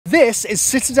This is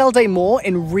Citadelle des Morts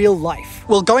in real life.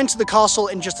 We'll go into the castle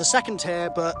in just a second here,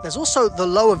 but there's also the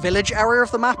lower village area of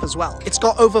the map as well. It's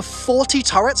got over 40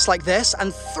 turrets like this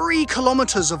and 3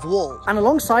 kilometers of wall. And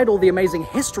alongside all the amazing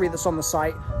history that's on the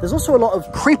site, there's also a lot of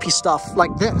creepy stuff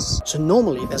like this. So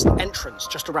normally there's an entrance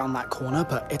just around that corner,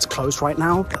 but it's closed right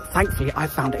now. But thankfully, I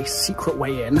found a secret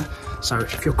way in. So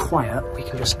if you're quiet, we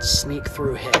can just sneak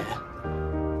through here.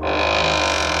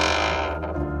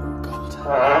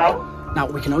 Now,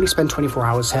 we can only spend 24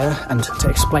 hours here, and to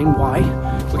explain why,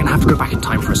 we're gonna have to go back in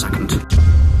time for a second.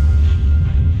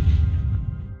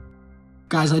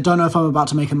 Guys, I don't know if I'm about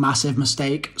to make a massive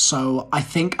mistake, so I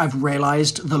think I've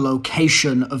realized the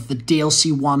location of the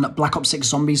DLC 1 Black Ops 6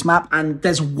 Zombies map, and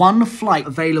there's one flight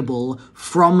available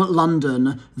from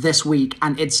London this week,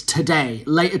 and it's today,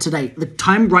 later today. The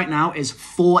time right now is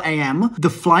 4 AM. The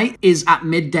flight is at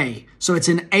midday, so it's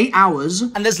in 8 hours.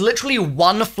 And there's literally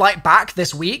one flight back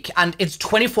this week, and it's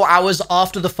 24 hours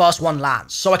after the first one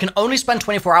lands. So I can only spend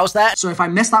 24 hours there. So if I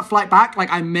miss that flight back, like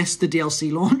I missed the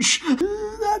DLC launch.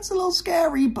 That's a little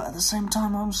scary, but at the same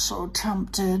time, I'm so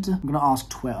tempted. I'm gonna ask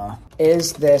Twitter.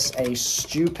 Is this a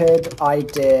stupid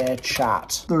idea,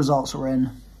 chat? The results are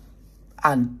in.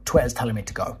 And Twitter's telling me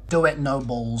to go. Do it, no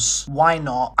balls. Why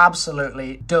not?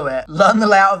 Absolutely, do it. Learn the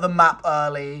layout of the map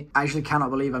early. I actually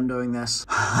cannot believe I'm doing this.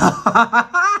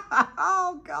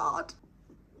 Oh, God.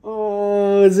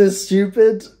 Oh, is this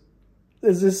stupid?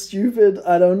 Is this stupid?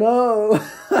 I don't know.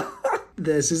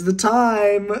 This is the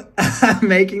time.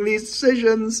 Making these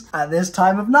decisions at this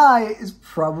time of night is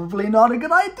probably not a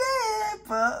good idea,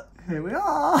 but here we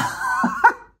are.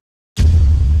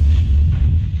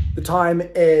 The time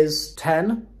is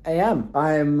 10 AM.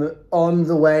 I'm on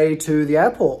the way to the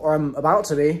airport, or I'm about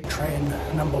to be. Train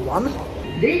number 1.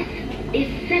 This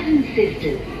is Seven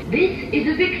Sisters. This is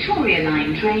a Victoria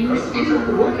Line train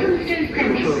to Walthamstow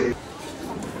Central.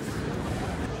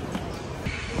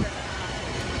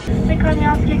 We kindly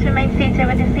ask you to remain seated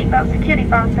with your seatbelt securely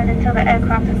fastened until the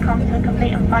aircraft has come to a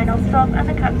complete and final stop and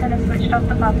the captain has switched off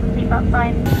the fasten seatbelt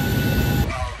sign.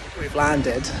 We've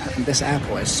landed, and this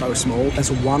airport is so small.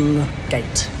 There's one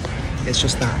gate. It's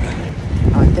just that.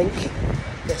 I think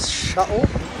this shuttle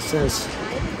says,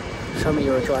 show me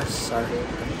your address, so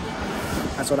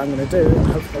that's what I'm gonna do and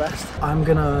hope for the best. I'm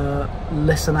gonna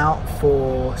listen out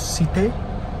for Cité,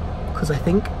 because I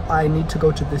think I need to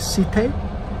go to the Cité,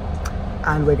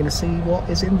 and we're gonna see what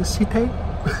is in the Cité.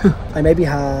 I maybe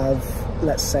have,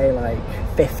 let's say, like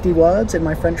 50 words in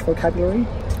my French vocabulary.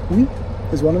 Oui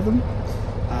is one of them.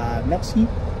 Merci.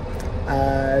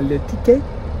 Le ticket,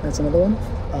 that's another one.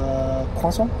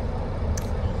 Croissant.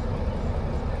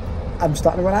 I'm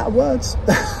starting to run out of words.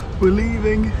 We're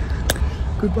leaving.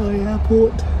 Goodbye,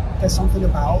 airport. There's something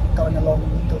about going along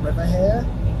the river here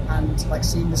and like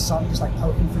seeing the sun just like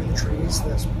poking through the trees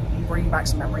that's bringing back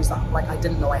some memories that like I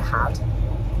didn't know I had.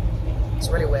 It's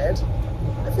really weird.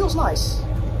 It feels nice,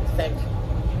 I think.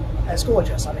 And it's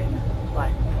gorgeous, I mean,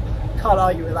 like, can't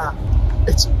argue with that.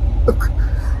 It's...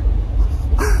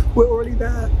 We're already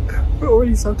there. We're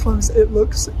already so close. It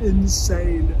looks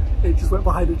insane. It just went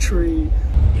behind a tree.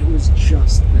 It was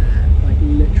just there, like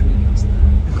literally just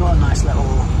there. We've got a nice little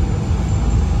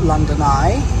London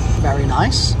Eye. Very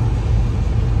nice.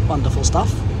 Wonderful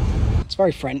stuff. It's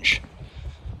very French,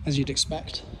 as you'd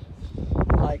expect.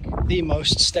 Like the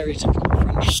most stereotypical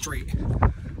French street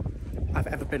I've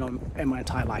ever been on in my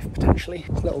entire life, potentially.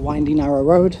 It's a little windy, narrow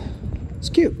road. It's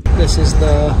cute. This is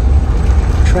the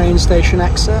train station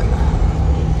exit.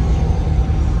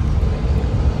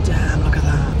 Damn, look at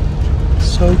that.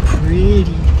 So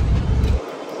pretty.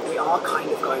 We are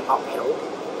kind of going uphill,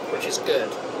 which is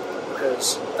good,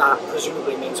 because that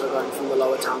presumably means we're going from the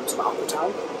lower town to the upper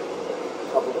town.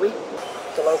 Probably.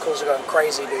 The locals are going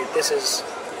crazy, dude. This is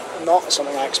not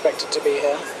something I expected to be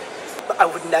here. But I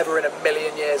would never in a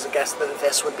million years have guessed that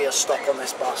this would be a stop on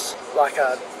this bus. Like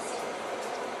a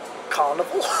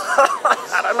carnival?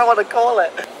 I don't know what to call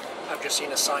it. I've just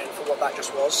seen a sign for what that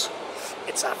just was.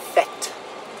 It's a fete.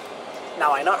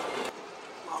 Now I know.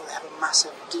 Oh, they have a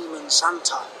massive demon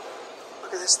Santa.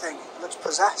 Look at this thing. It looks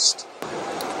possessed.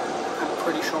 I'm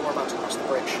pretty sure we're about to cross the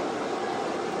bridge.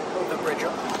 Oh, the bridge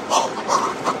up.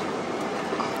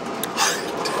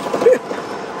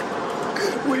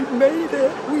 We made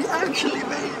it! We actually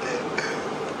made it!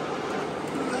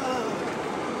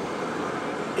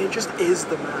 It just is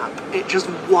the map. It just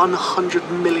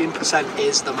 100,000,000%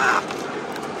 is the map.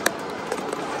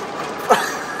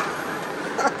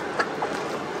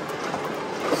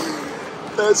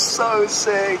 That's so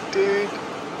sick, dude.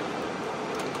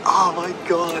 Oh my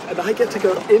god. And I get to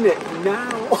go in it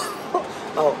now.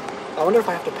 Oh, I wonder if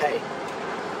I have to pay.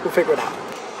 We'll figure it out.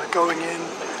 We're going in.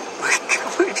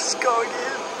 literally just going in.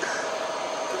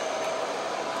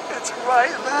 It's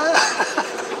right there.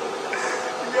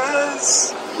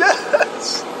 Yes,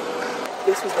 yes.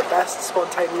 This was the best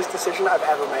spontaneous decision I've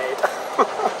ever made. Look,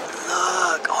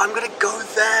 oh, I'm gonna go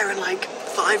there in like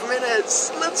 5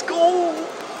 minutes. Let's go.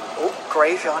 Oh,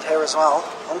 graveyard here as well.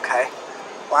 Okay.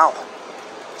 Wow.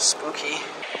 Spooky.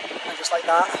 And just like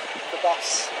that, the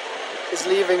bus is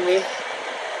leaving me.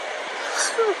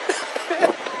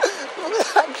 I'm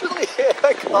actually here.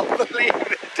 I can't believe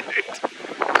it, dude.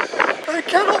 I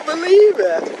cannot believe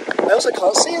it. I also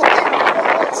can't see anything.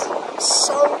 It's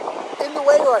so in the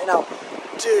way right now.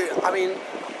 Dude, I mean,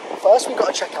 first we've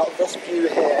got to check out this view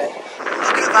here.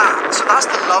 Look at that. So that's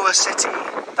the lower city.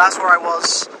 That's where I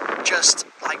was just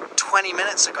like 20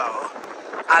 minutes ago.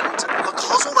 And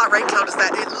because all that rain cloud is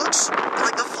there, it looks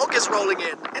like the fog is rolling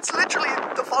in. It's literally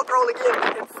the fog rolling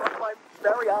in front of my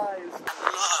very eyes.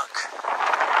 Look.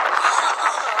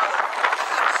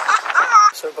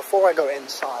 So before I go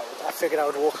inside, I figured I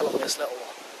would walk along this little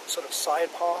sort of side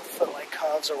path that like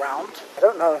curves around. I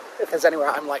don't know if there's anywhere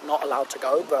I'm like not allowed to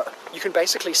go, but you can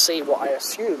basically see what I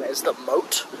assume is the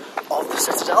moat of the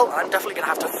Citadel. And I'm definitely gonna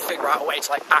have to figure out a way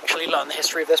to like actually learn the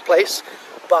history of this place.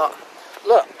 But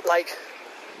look, like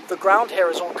the ground here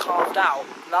is all carved out,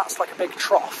 and that's like a big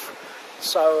trough.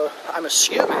 So I'm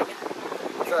assuming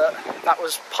that that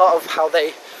was part of how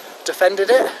they defended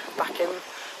it back in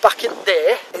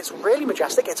there. It's really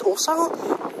majestic. It's also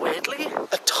weirdly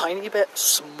a tiny bit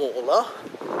smaller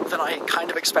than I kind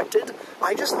of expected.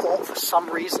 I just thought for some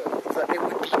reason that it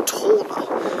would be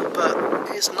taller, but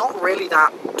it's not really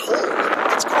that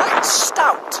tall. It's quite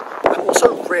stout. I'm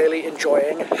also really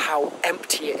enjoying how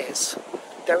empty it is.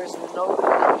 There is no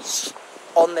one else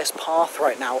on this path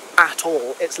right now at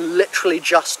all. It's literally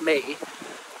just me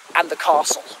and the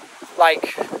castle.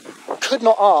 Like, could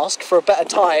not ask for a better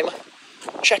time.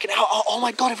 Check it out. Oh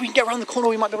my god, if we can get around the corner,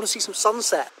 we might be able to see some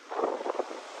sunset.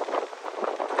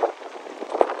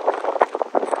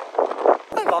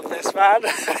 I love this, man.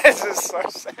 This is so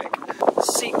sick.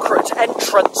 Secret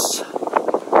entrance.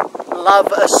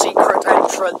 Love a secret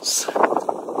entrance.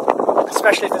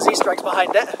 Especially if there's Easter eggs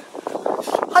behind it.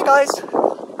 Hi guys,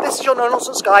 this is your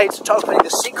no-nonsense guide to opening the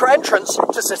secret entrance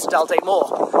to Citadelle des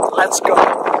Morts. Let's go.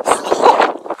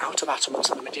 Outer battlements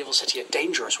in the medieval city are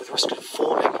dangerous with risk of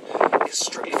falling. It's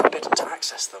strictly forbidden to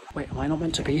access them. Wait, am I not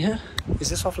meant to be here? Is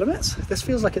this off limits? This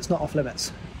feels like it's not off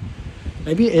limits.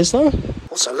 Maybe it is though.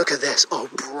 Also, look at this. Oh,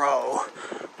 bro.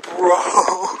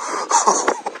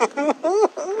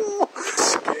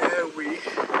 Scary.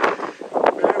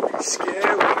 Very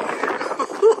scary.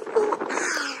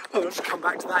 I'll have to come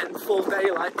back to that in full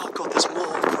daylight. Oh god, there's more. Oh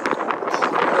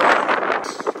no.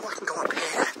 I can go up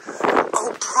here. Oh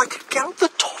bro, I can get up the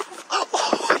top.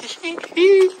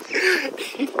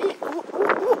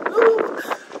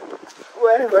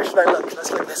 Where should I look?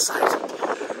 Let's look this side.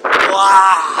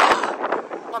 Wow!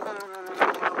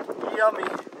 Yummy.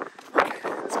 Okay,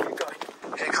 let's keep going.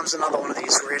 Here comes another one of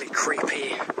these really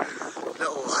creepy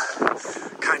little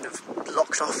kind of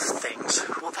locked off things.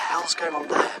 What the hell's going on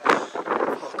there?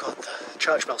 Oh god, the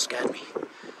church bell scared me.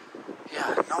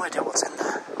 Yeah, no idea what's in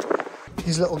there.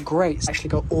 These little grates actually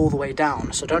go all the way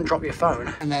down, so don't drop your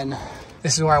phone. And then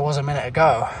this is where I was a minute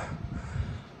ago.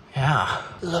 Yeah.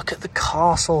 Look at the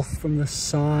castle from the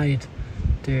side.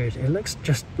 Dude, it looks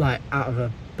just like out of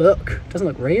a book. It doesn't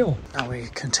look real. Now we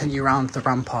continue around the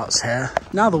ramparts here.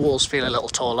 Now the walls feel a little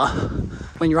taller.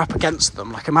 When you're up against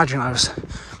them, like imagine I was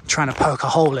trying to poke a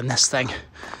hole in this thing.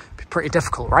 It'd be pretty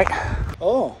difficult, right?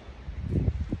 Oh.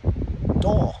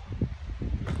 Door.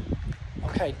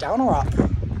 Okay, down or up?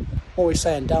 What are we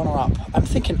saying, down or up? I'm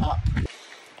thinking up.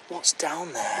 What's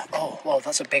down there? Oh, well,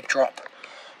 that's a big drop.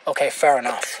 Okay, fair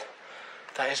enough.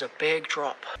 That is a big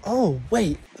drop. Oh,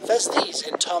 wait. There's these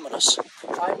in Terminus.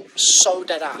 I'm so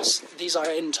dead ass. These are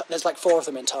in... There's like 4 of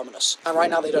them in Terminus. And right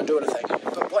now they don't do anything.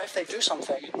 But what if they do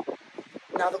something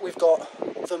now that we've got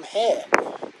them here?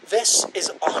 This is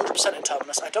 100% in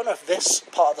Terminus. I don't know if this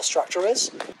part of the structure is.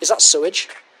 Is that sewage?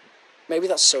 Maybe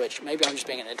that's sewage. Maybe I'm just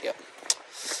being an idiot.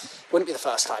 Wouldn't be the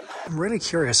first time. I'm really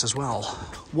curious as well.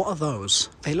 What are those?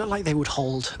 They look like they would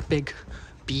hold big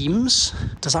beams.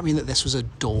 Does that mean that this was a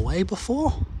doorway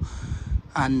before?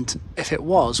 And if it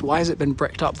was, why has it been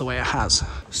bricked up the way it has?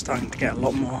 Starting to get a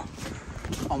lot more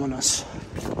ominous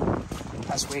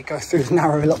as we go through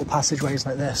narrow little passageways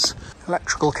like this.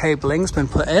 Electrical cabling's been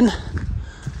put in.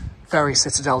 Very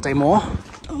Citadelle des Morts.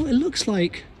 Oh, it looks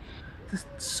like the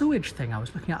sewage thing I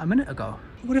was looking at a minute ago.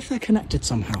 What if they're connected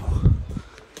somehow?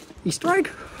 Easter egg?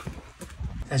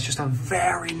 There's just a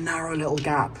very narrow little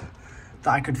gap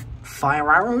that I could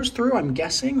fire arrows through, I'm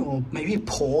guessing, or maybe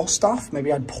pour stuff.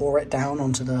 Maybe I'd pour it down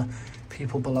onto the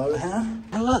people below here.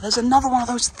 And look, there's another one of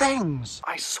those things.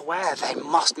 I swear they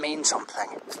must mean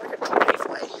something. It's like a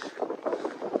driveway.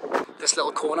 This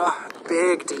little corner,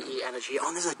 big DE energy. Oh,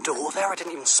 and there's a door there. I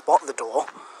didn't even spot the door.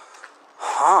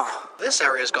 Huh. This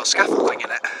area's got scaffolding in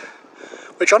it,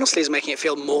 which honestly is making it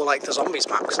feel more like the zombies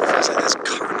map, because it feels like there's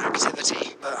current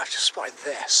activity. But I've just spotted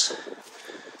this.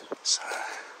 So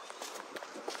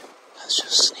let's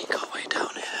just sneak our way down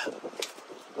here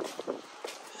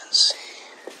and see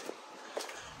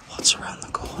what's around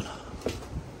the corner.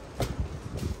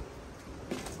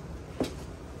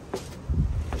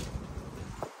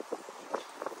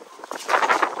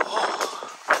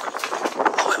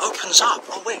 Up.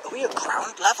 Oh wait, are we at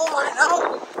ground level right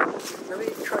now? Let me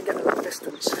try and get a little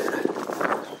distance here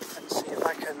and see if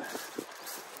I can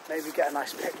maybe get a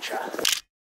nice picture.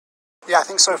 Yeah, I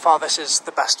think so far this is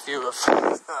the best view of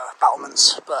the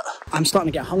battlements, but I'm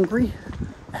starting to get hungry.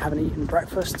 I haven't eaten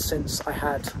breakfast since I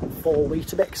had 4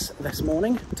 Weetabix this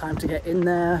morning. Time to get in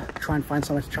there, try and find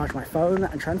somewhere to charge my phone,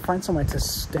 and try and find somewhere to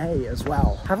stay as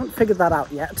well. Haven't figured that out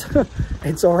yet.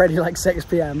 It's already like 6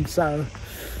 PM, so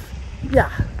yeah.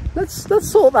 Let's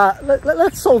sort that.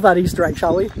 Let's solve that Easter egg,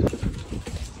 shall we?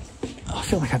 I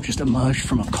feel like I've just emerged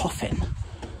from a coffin.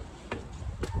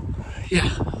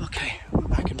 Yeah, okay, we're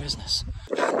back in business.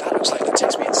 And that looks like that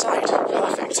takes me inside.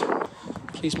 Perfect.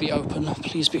 Please be open,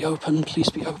 please be open, please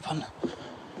be open.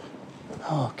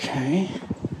 Okay.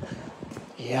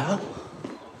 Yeah.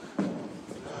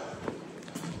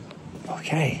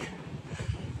 Okay.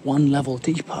 1 level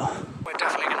deeper. We're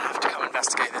definitely gonna have to come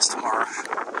investigate this tomorrow.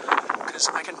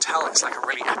 I can tell it's like a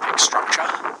really epic structure,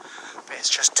 but it's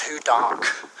just too dark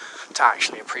to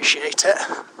actually appreciate it.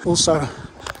 Also, I'm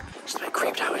just a bit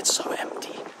creeped out, it's so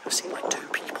empty. I've seen like 2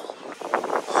 people.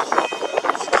 Oh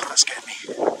god, that scared me.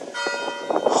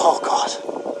 Oh god.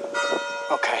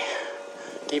 Okay,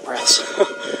 deep breaths.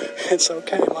 It's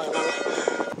okay, Milo.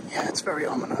 Yeah, it's very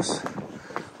ominous.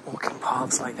 Walking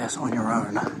paths like this on your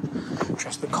own.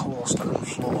 Just the cobblestone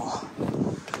floor.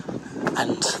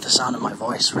 And the sound of my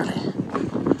voice, really.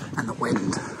 And the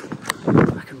wind.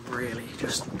 I can really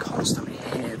just constantly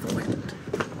hear the wind.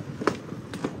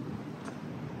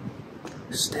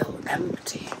 Still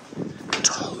empty.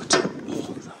 Total.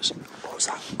 Oh, what was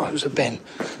that? Oh, it was a bin.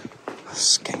 I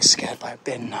was getting scared by a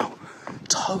bin now.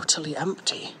 Totally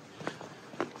empty.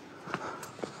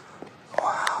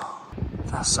 Wow.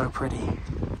 That's so pretty.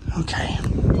 Okay.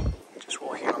 Just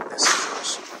walking up this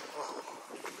house. Oh.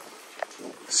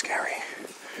 Scary.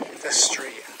 This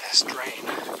street and this drain.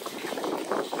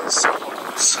 It's so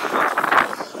ominous.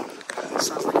 It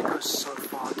sounds like it goes so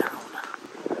far down.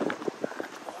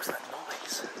 What was that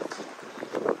noise?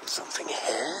 Something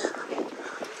here?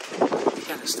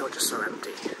 Again, it's still just so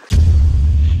empty.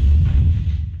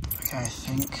 Okay, I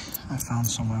think I found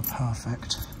somewhere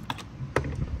perfect.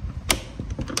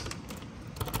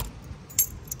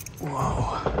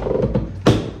 Whoa.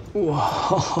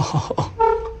 Whoa.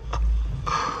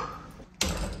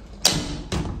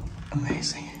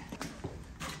 Amazing.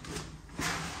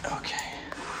 Okay.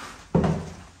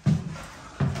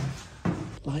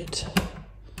 Light.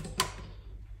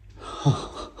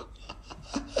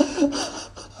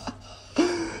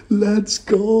 Let's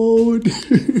go,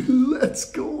 dude. Let's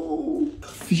go.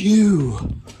 View.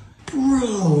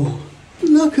 Bro,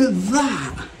 look at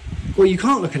that. Well, you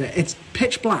can't look at it. It's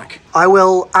pitch black. I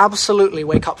will absolutely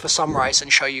wake up for sunrise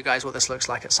and show you guys what this looks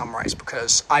like at sunrise,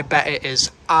 because I bet it is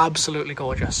absolutely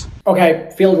gorgeous.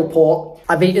 Okay, field report.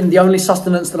 I've eaten the only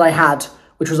sustenance that I had,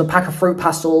 which was a pack of fruit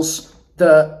pastels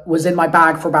that was in my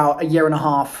bag for about 1.5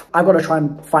 years. I've got to try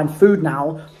and find food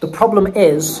now. The problem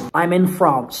is I'm in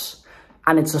France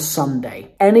and it's a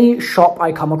Sunday. Any shop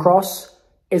I come across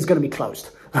is going to be closed.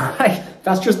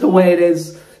 That's just the way it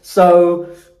is.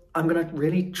 So I'm going to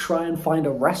really try and find a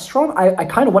restaurant. I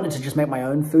kind of wanted to just make my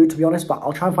own food, to be honest, but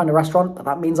I'll try and find a restaurant. But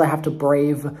that means I have to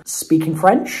brave speaking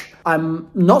French. I'm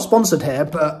not sponsored here,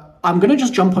 but I'm going to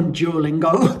just jump on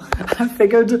Duolingo. I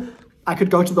figured I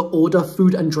could go to the order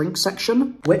food and drink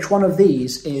section. Which one of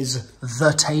these is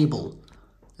the table?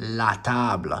 La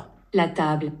table. La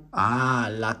table. Ah,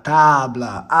 la table.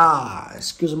 Ah,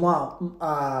 excuse-moi.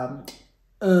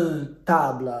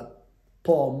 Table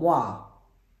pour moi,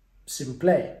 s'il vous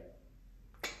plaît.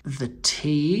 The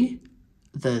tea,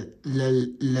 le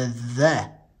the.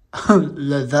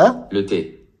 Le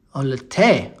thé. Oh, le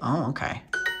thé. Oh, okay.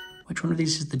 Which one of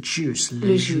these is the juice?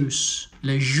 Le jus.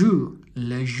 Le jus.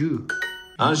 Le jus.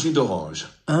 Un jus d'orange.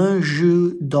 Un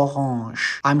jus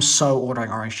d'orange. I'm so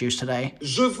ordering orange juice today.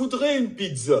 Je voudrais une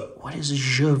pizza. What is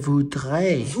je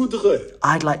voudrais? Voudrais.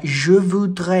 I'd like je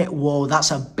voudrais. Whoa, that's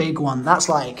a big one. That's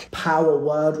like power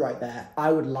word right there.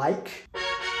 I would like.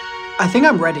 I think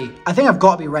I'm ready. I think I've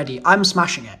got to be ready. I'm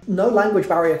smashing it. No language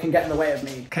barrier can get in the way of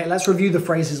me. Okay, let's review the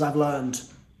phrases I've learned.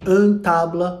 Une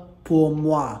table pour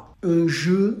moi. Un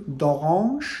jus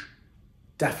d'orange.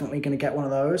 Definitely going to get one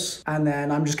of those. And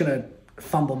then I'm just going to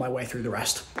fumble my way through the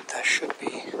rest. There should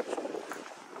be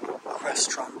a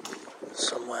restaurant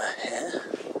somewhere here.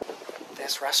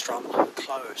 This restaurant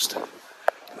closed.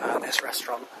 This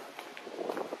restaurant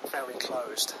very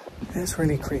closed. It's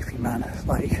really creepy, man.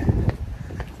 Like,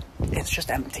 it's just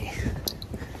empty.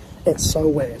 It's so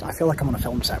weird. I feel like I'm on a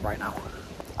film set right now.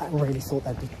 I really thought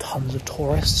there'd be tons of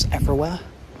tourists everywhere.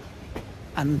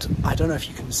 And I don't know if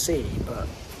you can see, but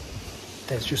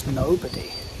there's just nobody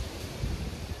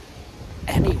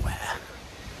anywhere.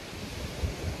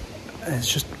 It's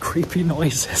just creepy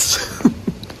noises.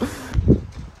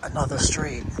 Another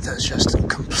street that's just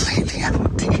completely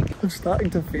empty. I'm starting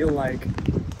to feel like,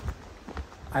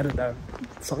 I don't know,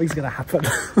 something's gonna happen.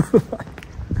 Like,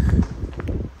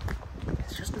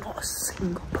 it's just not a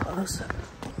single person.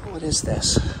 What is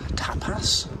this?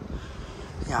 Tapas?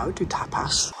 Yeah, I would do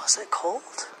tapas. What's it called?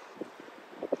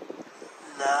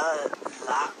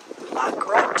 La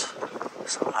grotte?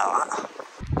 Something like that.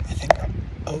 I think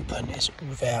open is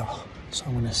ouvert. So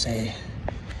I'm gonna say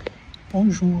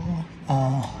bonjour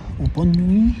or bonne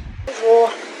nuit. Bonjour.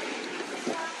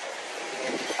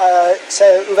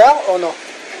 C'est ouvert ou non?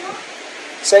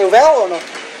 C'est ouvert ou non?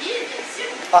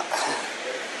 Ah.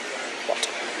 What?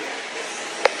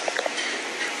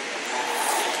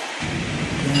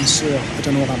 Bien sûr. I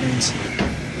don't know what that means.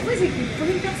 What is it? For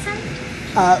une personne?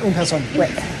 Une personne.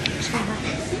 Wait.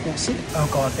 Merci. Oh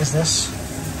god, is this?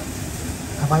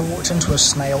 Have I walked into a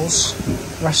snail's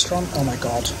restaurant? Oh my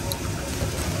god.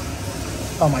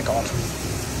 Oh my god.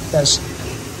 There's...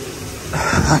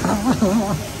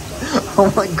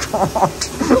 oh my god.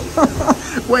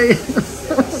 Wait.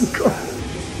 Oh my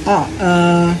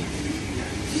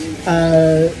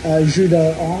god. Jus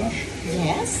d'orange?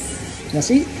 Yes.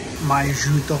 Merci. My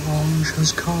jus d'orange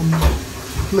has come.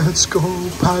 Let's go,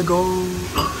 Pago.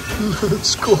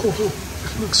 Let's go.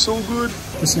 It looks so good.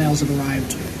 The snails have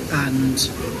arrived and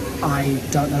I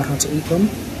don't know how to eat them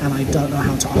and I don't know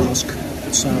how to ask.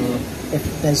 So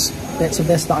if there's bits of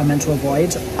this that I'm meant to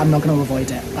avoid, I'm not going to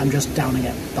avoid it. I'm just downing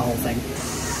it, the whole thing.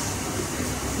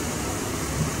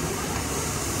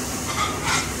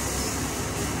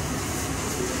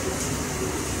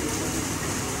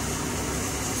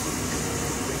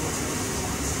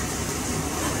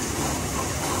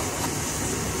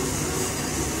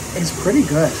 It's pretty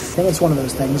good. I think it's one of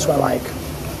those things where like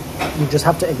you just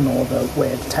have to ignore the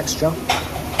weird texture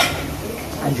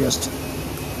and just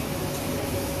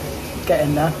get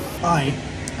in there. I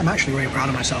am actually really proud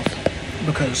of myself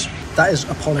because that is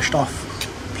a polished off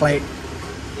plate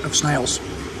of snails.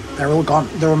 They're all gone.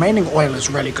 The remaining oil is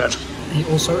really good. He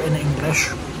also, in English,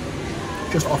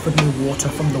 just offered me water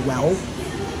from the well.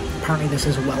 Apparently this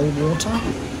is well water.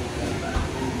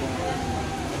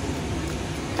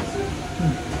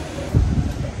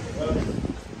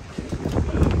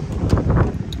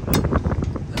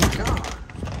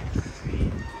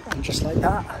 Just like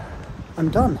that, I'm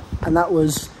done. And that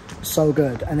was so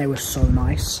good and they were so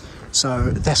nice.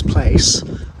 So this place,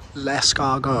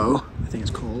 L'Escargot, I think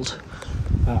it's called,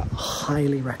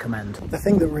 highly recommend. The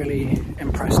thing that really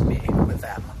impressed me with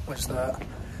them was that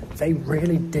they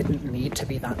really didn't need to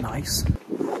be that nice.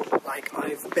 Like,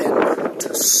 I've been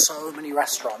to so many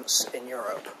restaurants in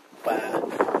Europe where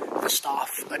the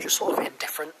staff are just sort of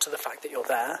indifferent to the fact that you're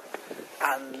there,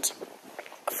 and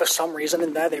for some reason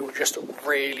in there they were just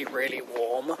really, really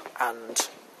warm, and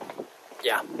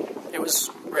yeah, it was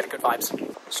really good vibes.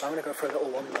 So I'm gonna go for a little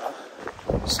wander,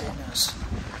 seeing as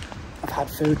I've had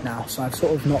food now, so I've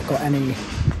sort of not got any...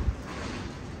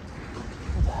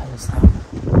 What the hell is that?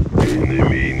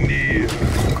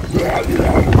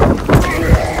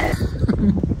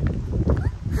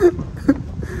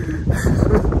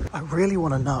 I really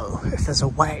want to know if there's a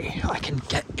way I can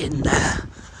get in there.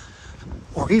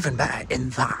 Or even better,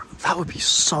 in that. That would be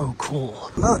so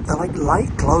cool. Look, they're like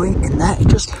light glowing in there.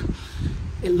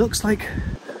 It looks like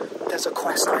there's a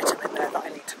quest item in there that I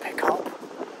need to pick up.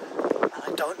 And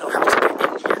I don't know how to get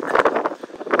in yet.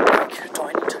 Like, do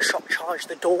I need to shock charge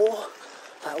the door?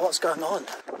 Like, what's going on?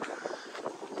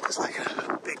 There's like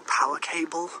a big power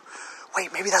cable.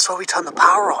 Wait, maybe that's where we turn the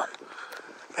power on.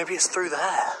 Maybe it's through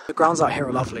there. The grounds out here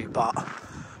are lovely, but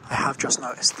I have just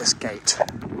noticed this gate.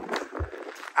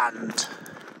 And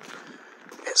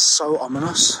It's so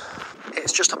ominous.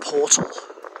 It's just a portal.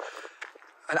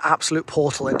 An absolute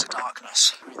portal into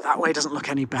darkness. I mean, that way doesn't look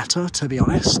any better, to be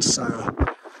honest, so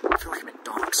I feel like I'm in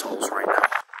Dark Souls right now.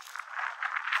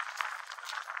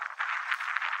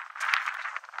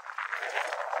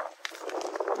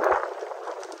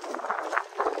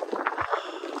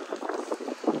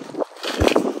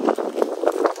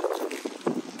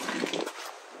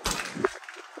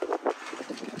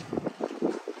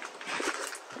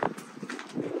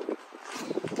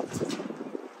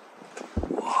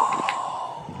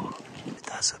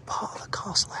 There's a part of the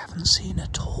castle I haven't seen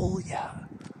at all yet.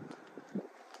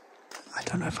 I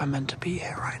don't know if I'm meant to be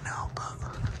here right now,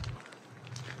 but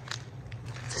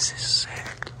this is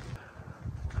sick.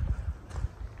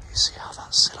 You see how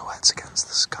that silhouette's against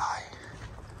the sky?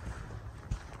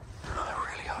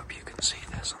 I really hope you can see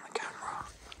this on the camera.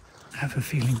 I have a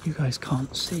feeling you guys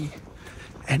can't see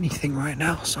anything right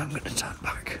now, so I'm going to turn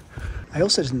back. I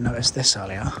also didn't notice this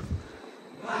earlier.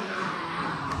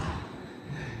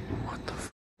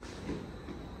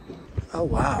 Oh,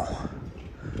 wow.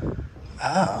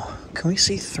 Oh, can we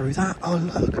see through that? Oh,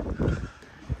 look.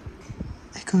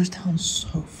 It goes down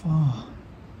so far.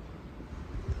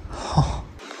 Oh.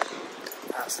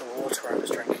 That's the water I was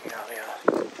drinking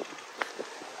earlier.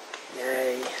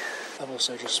 Yay. I've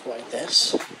also just spotted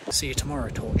this. See you tomorrow,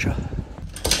 Torture.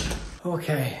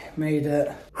 Okay, made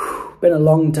it. Been a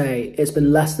long day. It's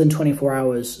been less than 24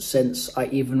 hours since I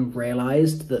even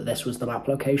realized that this was the map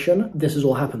location. This has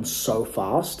all happened so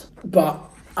fast, but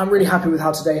I'm really happy with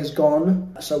how today has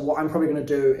gone. So what I'm probably gonna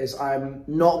do is I'm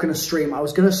not gonna stream. I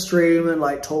was gonna stream and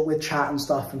like talk with chat and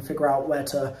stuff and figure out where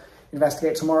to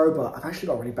investigate tomorrow, but I've actually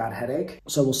got a really bad headache.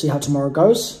 So we'll see how tomorrow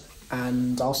goes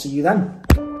and I'll see you then.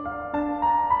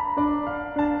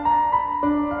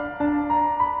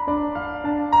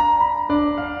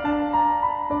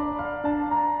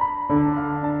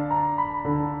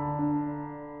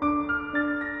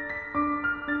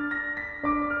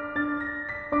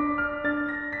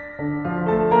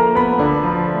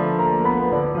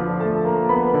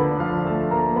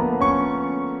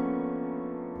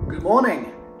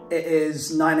 Morning. It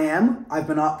is 9 AM. I've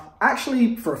been up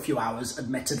actually for a few hours,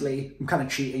 admittedly. I'm kind of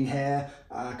cheating here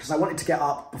because I wanted to get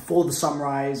up before the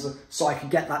sunrise so I could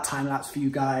get that time lapse for you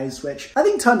guys, which I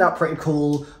think turned out pretty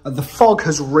cool. The fog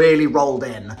has really rolled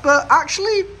in, but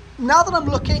actually now that I'm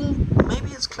looking,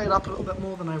 maybe it's cleared up a little bit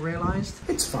more than I realized.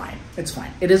 It's fine. It's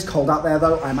fine. It is cold out there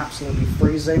though. I'm absolutely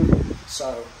freezing.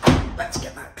 So let's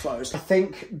get that closed. I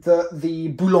think that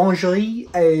the boulangerie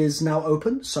is now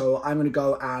open, so I'm gonna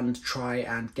go and try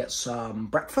and get some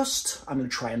breakfast. I'm gonna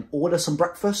try and order some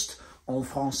breakfast en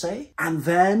français. And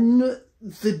then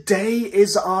the day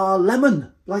is our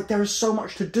lemon. Like, there is so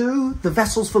much to do. The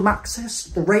vessels for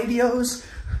Maxis, the radios.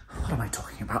 What am I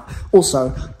talking about?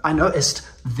 Also, I noticed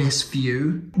this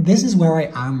view. This is where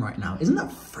I am right now. Isn't that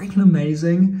freaking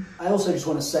amazing? I also just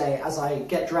want to say, as I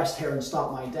get dressed here and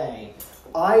start my day,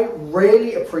 I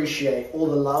really appreciate all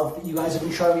the love that you guys have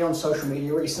been showing me on social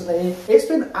media recently. It's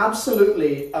been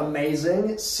absolutely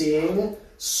amazing seeing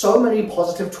so many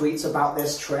positive tweets about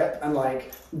this trip, and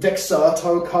like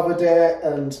Dexerto covered it,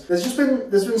 and there's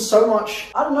been so much,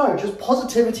 I don't know, just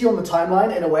positivity on the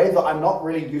timeline in a way that I'm not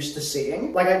really used to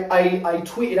seeing. Like I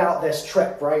tweeted out this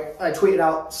trip, right? I tweeted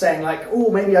out saying like, oh,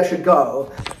 maybe I should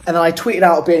go. And then I tweeted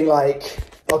out being like,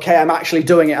 okay, I'm actually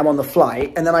doing it, I'm on the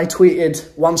flight. And then I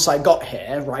tweeted once I got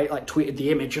here, right? Like tweeted the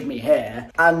image of me here,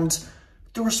 and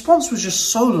the response was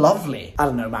just so lovely. I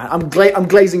don't know, man. I'm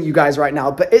glazing you guys right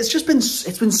now, but it's been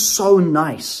so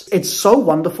nice. It's so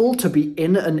wonderful to be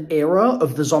in an era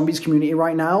of the zombies community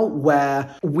right now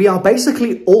where we are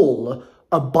basically all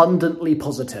abundantly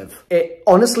positive. It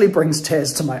honestly brings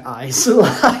tears to my eyes.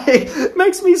 Like, it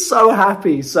makes me so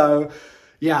happy. So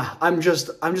yeah, I'm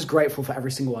just grateful for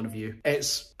every single one of you.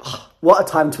 What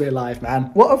a time to be alive, man.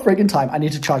 What a friggin' time. I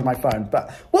need to charge my phone,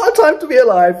 but what a time to be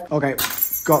alive. Okay,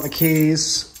 got the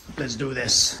keys. Let's do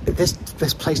this.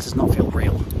 This place does not feel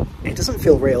real. It doesn't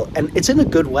feel real, and it's in a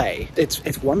good way.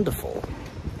 It's wonderful,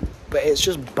 but it's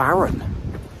just barren.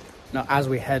 Now, as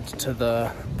we head to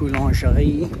the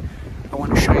boulangerie, I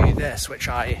want to show you this, which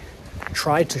I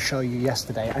tried to show you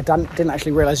yesterday. I didn't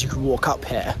actually realize you could walk up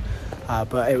here.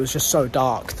 But it was just so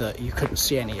dark that you couldn't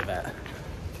see any of it.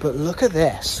 But look at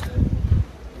this.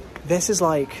 This is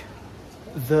like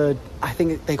I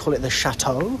think they call it the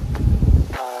chateau,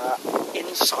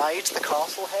 inside the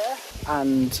castle here.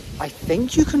 And I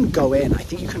think you can go in. I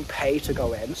think you can pay to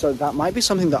go in. So that might be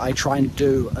something that I try and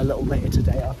do a little later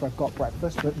today after I've got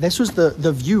breakfast. But this was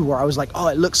the view where I was like, oh,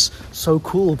 it looks so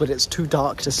cool, but it's too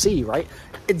dark to see, right?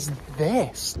 It's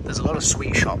this. There's a lot of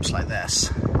sweet shops like this.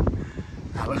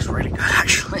 That looks really good,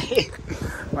 actually.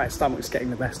 My stomach's getting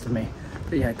the best of me.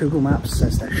 But yeah, Google Maps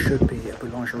says there should be a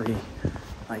boulangerie,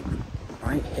 like,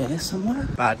 right here somewhere.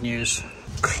 Bad news.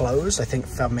 Closed. I think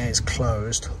Fermé is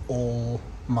closed all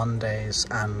Mondays,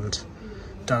 and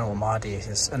don't know what Mardi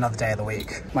is, another day of the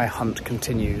week. My hunt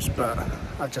continues, but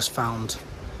I've just found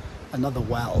another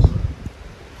well.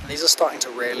 These are starting to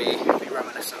really be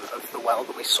reminiscent of the well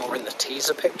that we saw in the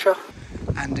teaser picture.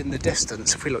 And in the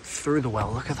distance, if we look through the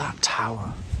well, look at that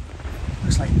tower.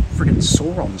 Looks like friggin'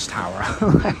 Sauron's tower.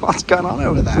 What's going on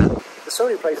over there? There's so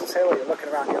many places here where you're looking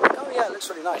around and you're like, oh yeah, it looks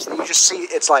really nice. And you just see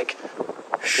it's like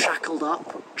shackled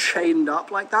up, chained up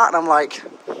like that. And I'm like,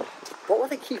 what were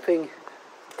they keeping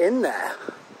in there?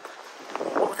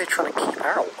 What were they trying to keep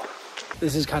out?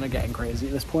 This is kind of getting crazy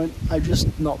at this point. I've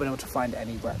just not been able to find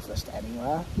any breakfast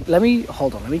anywhere. Let me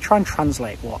try and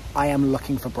translate what I am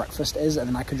looking for breakfast is, and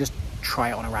then I could just try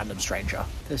it on a random stranger.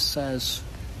 This says,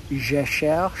 je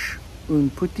cherche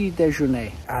un petit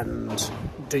déjeuner. And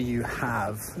do you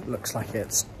have, looks like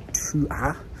it's tu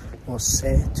as, or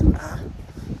c'est tu as.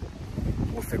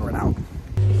 We'll figure it out.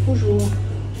 Bonjour.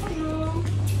 Bonjour.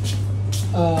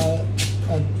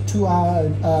 Tu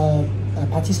as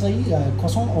pâtisserie,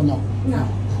 croissant or no? No.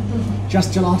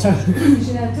 Just gelato?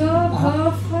 Gelato,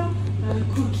 gaufre,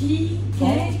 cookie,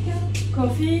 cake,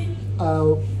 coffee.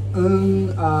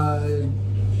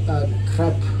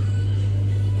 Crêpe.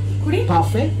 Coulis?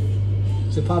 Parfait?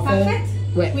 C'est parfait? Parfait?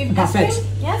 Ouais, With parfait. ice cream?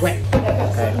 Yes. Ouais.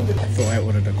 Okay, I thought I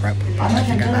ordered a crepe. I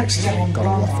think I accidentally got a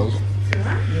waffle.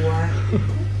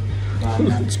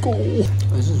 Let's go.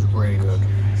 This is really good.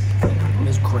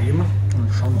 There's cream,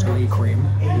 and chantilly cream.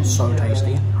 It's so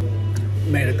tasty.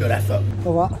 Made a good effort.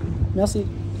 Au revoir. Merci.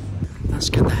 That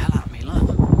scared the hell out of me,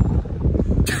 look.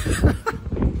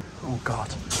 Oh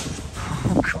god.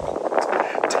 Oh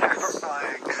god.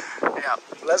 Terrifying. Yeah,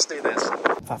 let's do this.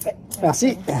 Parfait.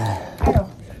 Merci. Alors,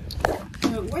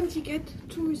 one ticket,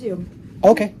 two museum.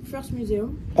 Okay. First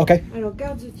museum. Okay. Alors,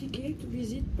 garde the ticket to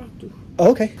visit partout.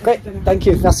 Okay. Great. Thank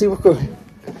you. Merci beaucoup.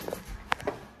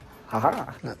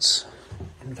 Haha. Let's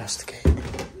investigate.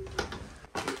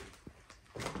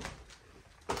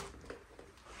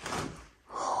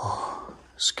 Oh,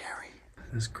 scary.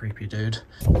 This is creepy, dude.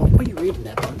 What are you reading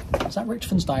there, bud? Is that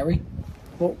Richmond's diary?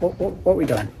 What are we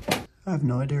doing? I have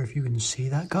no idea if you can see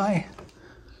that guy.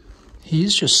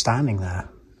 He's just standing there.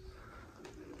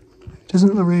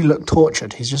 Doesn't really look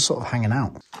tortured. He's just sort of hanging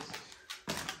out.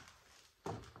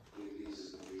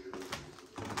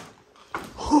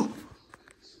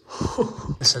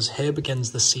 It says, here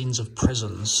begins the scenes of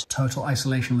prisons. Total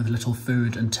isolation with little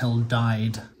food until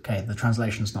died. Okay, the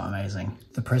translation's not amazing.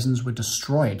 The prisons were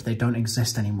destroyed. They don't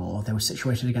exist anymore. They were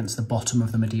situated against the bottom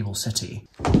of the medieval city.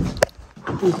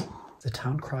 The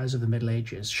town cries of the Middle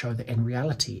Ages show that in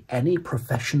reality, any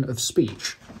profession of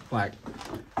speech, like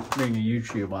being a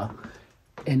YouTuber,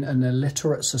 in an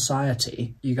illiterate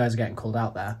society, you guys are getting called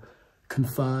out there,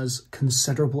 confers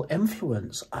considerable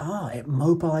influence. It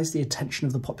mobilized the attention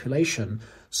of the population,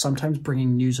 sometimes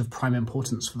bringing news of prime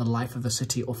importance for the life of the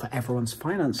city or for everyone's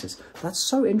finances. That's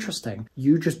so interesting.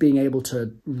 You just being able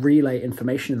to relay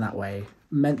information in that way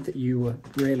meant that you were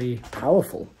really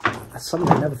powerful. That's something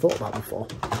I never thought about before.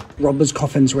 Robbers'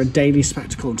 coffins were a daily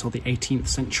spectacle until the 18th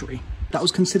century. That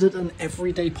was considered an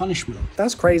everyday punishment.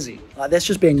 That's crazy. Like, that's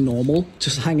just being normal,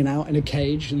 just hanging out in a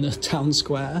cage in the town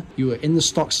square. You were in the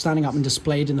stocks, standing up and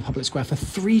displayed in the public square for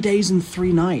 3 days and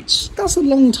 3 nights. That's a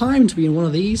long time to be in one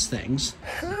of these things.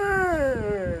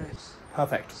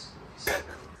 Perfect.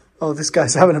 Oh, this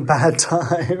guy's having a bad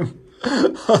time.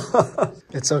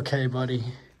 It's okay, buddy.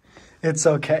 It's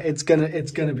okay. It's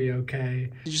gonna be okay.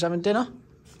 Did you just having dinner?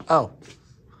 Oh,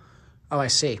 I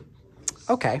see.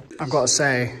 Okay. I've got to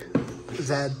say,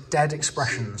 their dead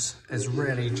expressions is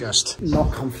really just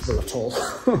not comfortable at all.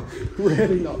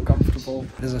 Really not comfortable.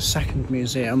 There's a second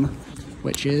museum,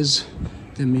 which is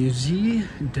the Musée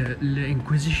de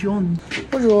l'Inquisition.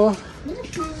 Bonjour.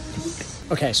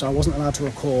 Okay, so I wasn't allowed to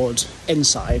record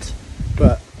inside,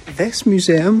 but this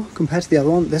museum, compared to the other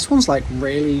one, this one's like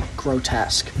really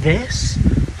grotesque. This,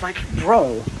 like,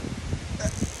 bro,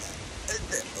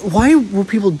 why were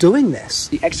people doing this?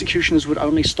 The executioners would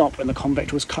only stop when the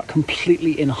convict was cut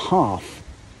completely in half.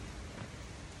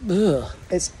 Ugh.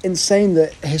 It's insane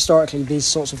that historically these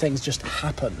sorts of things just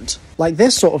happened. Like,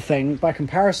 this sort of thing, by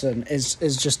comparison, is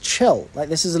just chill. Like,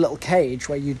 this is a little cage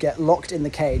where you'd get locked in the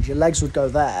cage, your legs would go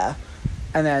there,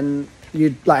 and then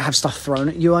you'd, like, have stuff thrown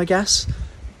at you, I guess,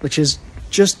 which is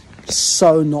just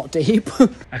so not deep.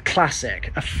 A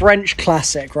classic, a French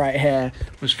classic right here,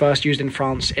 was first used in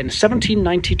France in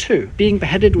 1792. Being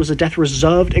beheaded was a death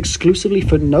reserved exclusively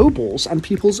for nobles and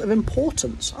peoples of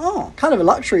importance. Oh, kind of a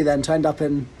luxury then to end up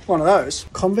in one of those.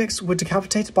 Convicts were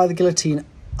decapitated by the guillotine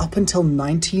up until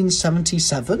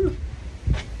 1977?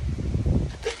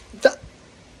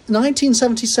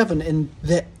 1977 in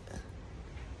the...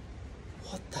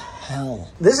 What the hell?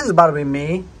 This is about to be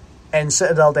me in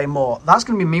Citadelle des Morts. That's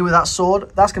going to be me with that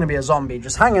sword. That's going to be a zombie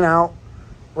just hanging out,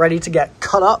 ready to get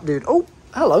cut up, dude. Oh,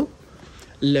 hello.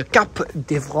 Le Cap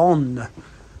d'Ivronne.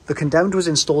 The condemned was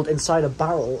installed inside a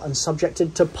barrel and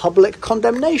subjected to public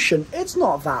condemnation. It's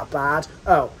not that bad.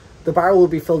 Oh, the barrel will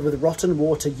be filled with rotten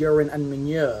water, urine, and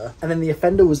manure. And then the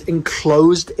offender was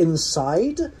enclosed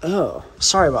inside? Oh,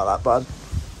 sorry about that, bud.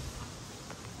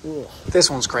 Ugh. This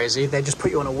one's crazy. They just put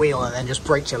you on a wheel and then just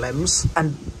break your limbs.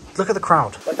 And look at the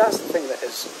crowd. But that's the thing that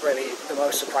is really the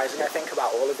most surprising, I think,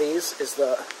 about all of these, is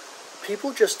that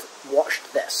people just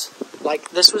watched this. Like,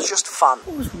 this was just fun.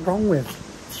 What was wrong with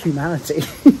humanity?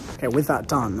 Okay, with that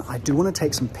done, I do want to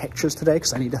take some pictures today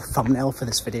because I need a thumbnail for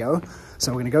this video.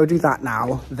 So we're going to go do that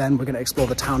now. Then we're going to explore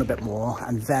the town a bit more.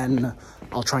 And then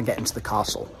I'll try and get into the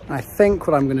castle. And I think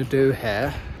what I'm going to do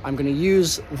here, I'm going to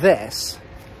use this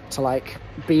to, like,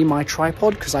 be my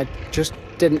tripod, because I just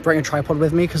didn't bring a tripod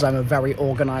with me because I'm a very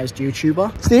organized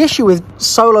YouTuber. It's the issue with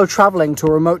solo traveling to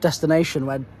a remote destination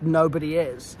where nobody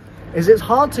is it's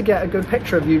hard to get a good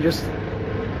picture of you just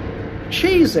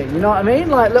cheesing, you know what I mean?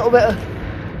 Like a little bit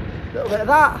of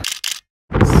that.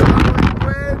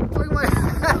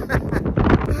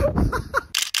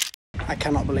 I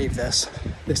cannot believe this.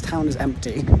 This town is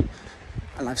empty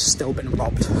and I've still been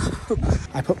robbed.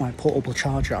 I put my portable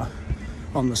charger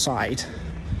on the side,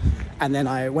 and then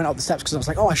I went up the steps because I was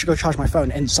like, oh, I should go charge my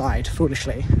phone inside,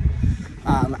 foolishly.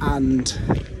 And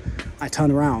I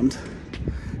turned around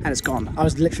and it's gone. I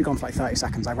was literally gone for like 30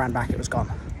 seconds. I ran back, it was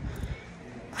gone.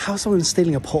 How is someone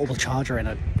stealing a portable charger in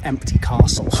an empty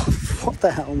castle? What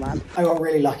the hell, man? I got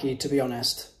really lucky, to be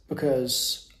honest,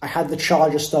 because I had the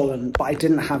charger stolen, but I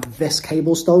didn't have this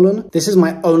cable stolen. This is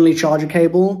my only charger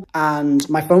cable, and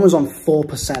my phone was on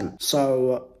 4%.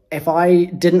 So if I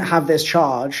didn't have this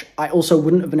charge, I also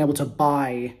wouldn't have been able to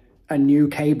buy a new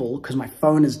cable because my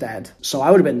phone is dead. So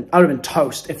I would have been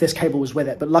toast if this cable was with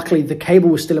it. But luckily the cable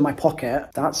was still in my pocket.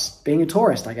 That's being a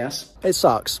tourist, I guess. It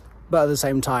sucks, but at the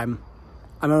same time,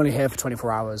 I'm only here for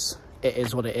 24 hours. It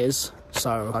is what it is.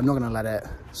 So I'm not gonna let it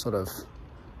sort of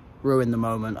ruin the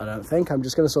moment, I don't think. I'm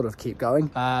just gonna sort of keep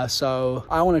going. So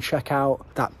I wanna check out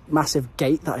that massive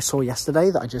gate that I saw yesterday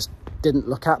that I just didn't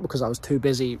look at because I was too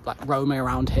busy like roaming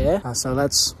around here. So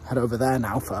let's head over there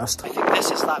now first. I think this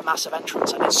is that massive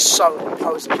entrance and it's so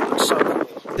imposing. It looks so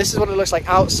cool. This is what it looks like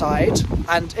outside,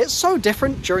 and it's so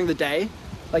different during the day.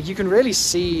 Like you can really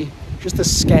see just the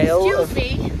scale. Excuse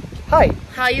me. Hi.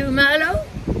 Are you Milo?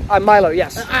 I'm Milo,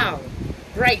 yes. Oh,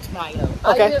 great, Milo.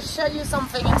 Okay. I will show you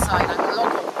something inside. I'm a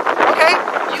local.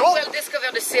 Okay. You will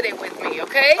discover the city with me,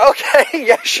 okay? Okay,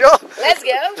 yeah, sure. Let's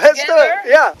go. Let's do it.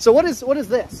 Yeah. So what is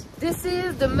this? This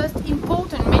is the most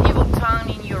important medieval town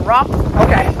in Europe.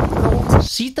 Okay. Called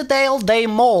Citadelle des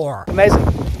Morts. Amazing.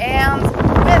 And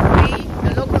with me,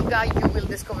 the local guide, you will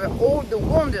discover all the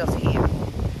wonders here.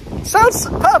 Sounds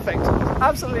perfect.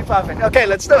 Absolutely perfect. Okay,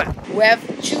 let's do it. We have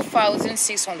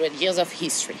 2,600 years of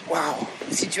history. Wow.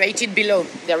 Situated below,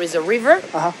 there is a river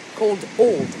called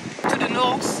Old. To the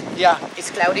north, Yeah.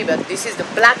 it's cloudy, but this is the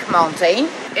Black Mountain.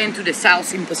 And to the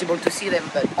south, impossible to see them,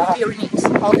 but the Pyrenees.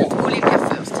 Okay. Who lived here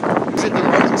first? Is it the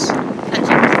Romans? Not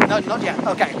yet. No, not yet.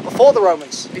 Okay, before the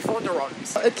Romans. Before the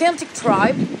Romans. A Celtic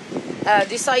tribe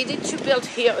decided to build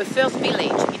here a first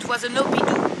village. It was an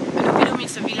oppidum. An oppidum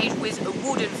is a village with a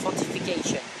wooden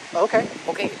fortification. Okay.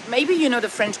 Okay, maybe you know the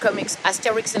French comics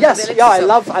Asterix and Yes, Obelix.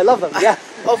 yeah, I love them, yeah.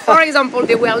 Oh, for example,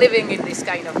 they were living in this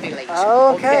kind of village.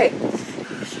 Okay.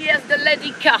 Here's the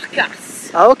Lady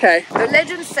Carcass. Okay. The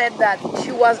legend said that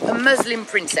she was a Muslim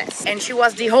princess and she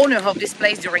was the owner of this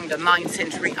place during the 9th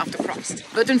century after Christ.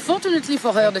 But unfortunately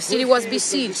for her, the city was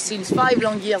besieged since 5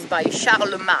 long years by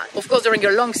Charlemagne. Of course, during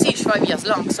a long siege, 5 years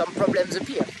long, some problems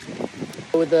appeared.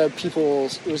 With the people,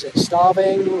 was it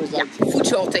starving? Was Yeah, food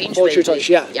shortage. Food shortage,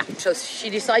 yeah. Yeah, so she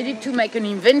decided to make an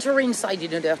inventory inside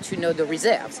in order to know the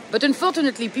reserves. But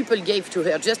unfortunately, people gave to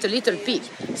her just a little pig.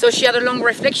 So she had a long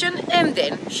reflection, and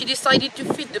then she decided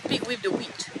to feed the pig with the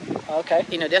wheat. Okay.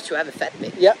 In order to have a fat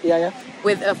pig. Yeah.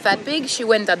 With a fat pig, she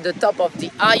went at the top of the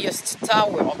highest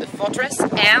tower of the fortress,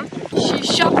 and she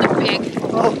shot the pig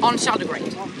on Charles the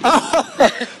Great.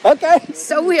 Okay.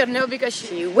 So weird, no? Because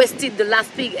she wasted the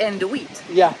last pig and the wheat.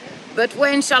 Yeah. But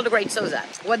when Charles the Great saw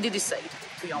that, what did he say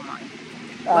to your mind?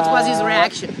 What was his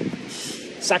reaction?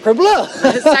 Sacre bleu!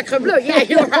 Sacre bleu, yeah,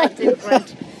 you're right in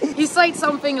French. He said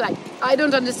something like, I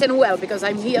don't understand well because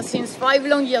I'm here since 5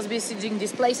 long years besieging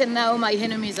this place and now my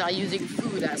enemies are using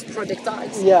food as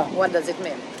projectiles. Yeah. What does it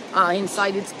mean?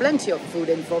 Inside it's plenty of food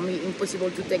and for me impossible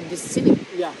to take this city.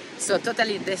 Yeah. So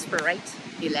totally desperate,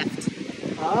 he left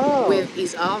Oh. with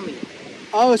his army.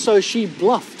 Oh, so she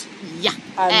bluffed. Yeah,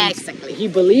 And exactly. he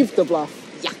believed the bluff.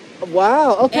 Yeah.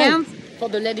 Wow, okay. And for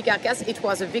the Lady Carcass, it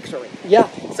was a victory. Yeah.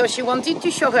 So she wanted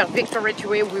to show her victory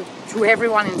to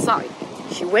everyone inside.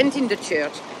 She went in the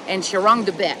church and she rang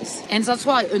the bells. And that's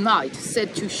why a knight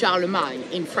said to Charlemagne,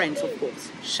 in French of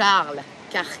course, Charles,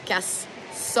 Carcass,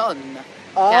 son.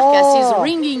 Carcass is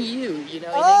ringing you, in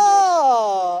English.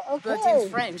 Oh, okay. But in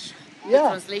French, the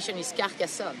translation is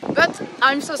Carcassonne. But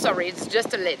I'm so sorry, it's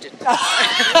just a legend.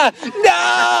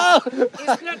 No!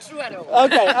 It's not true at all.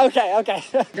 Okay.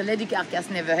 The Lady Carcass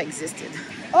never existed.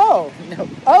 Oh. No.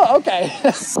 Oh, okay.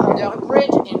 Under a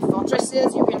bridge in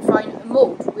fortresses, you can find a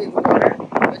moat with water.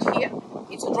 But here,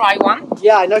 it's a dry one.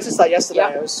 Yeah, I noticed that yesterday.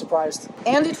 Yeah. I was surprised.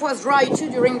 And it was dry too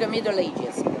during the Middle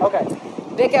Ages. Okay.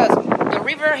 Because the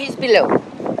river is below.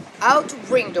 How to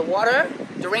bring the water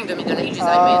during the Middle Ages,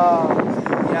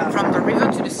 from the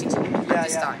river to the city at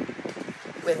this time.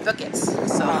 With buckets.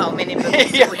 So how many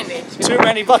buckets do we need? Too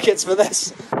many buckets for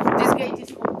this. This gate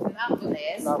is called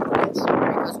Narbonnaise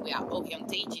because we are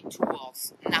orientated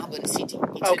towards Narbonne city.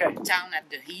 It's a town at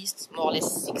the east, more or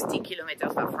less 60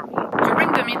 kilometers far from here.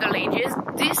 During the Middle Ages,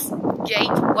 this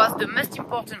gate was the most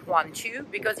important one too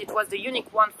because it was the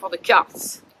unique one for the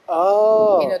carts.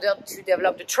 Oh. In order to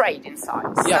develop the trade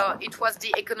inside. So it was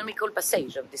the economical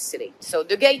passage of this city. So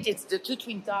the gate is the 2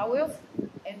 twin towers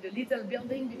and the little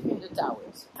building between the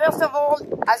towers. First of all,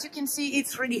 as you can see,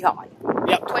 it's really high.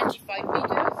 25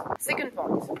 meters. Second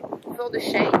point, for the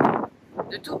shape,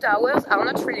 the 2 towers are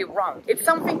not really round. It's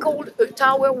something called a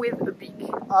tower with a beak.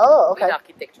 Oh, okay. With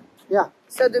architecture. Yeah.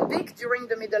 So the beak during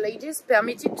the Middle Ages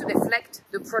permitted to deflect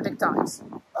the projectiles.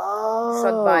 Oh.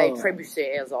 Shot by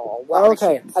trebuchets or war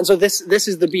machines. And so this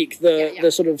is the beak,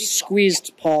 the sort of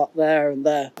squeezed part there and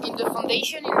there. In the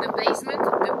foundation, in the basement,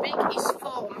 the beak is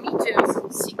 4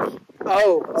 meters thick.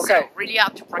 Oh, okay. So really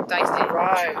hard to practice it,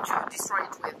 to destroy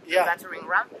it with the battering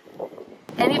ram.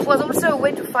 And it was also a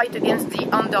way to fight against the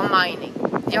undermining.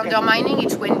 The undermining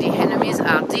is when the enemies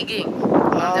are digging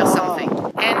under something.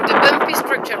 And the bumpy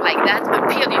structure like that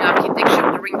appeared in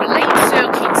architecture during the late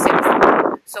 13th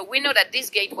century. So we know that this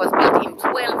gate was built in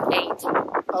 1280.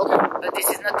 Okay. But this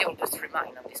is not the oldest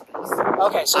remain of this place.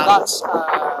 Okay, so that's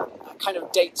kind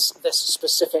of dates this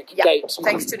specific gate.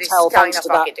 Thanks to this kind of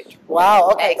architecture. Wow,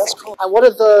 okay, that's cool. And what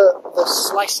are the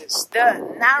slices?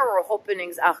 The narrow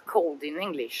openings are called in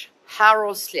English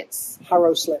harrow slits.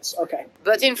 Harrow slits, okay.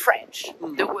 But in French,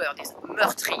 the word is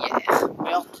meurtrière.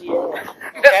 Meurtrière.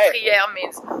 Meurtrière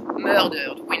means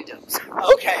murdered windows.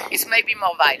 Okay. It's maybe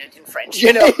more violent in French,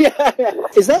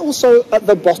 Is that also at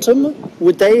the bottom?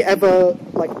 Would they ever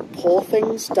like pour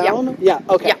things down? Yeah.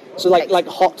 Okay. Yeah. So like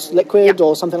hot liquid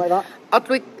or something like that?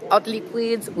 Hot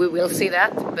liquids, we will see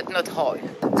that, but not oil.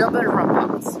 Double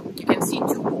ramparts. You can see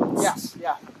 2 walls. Yes.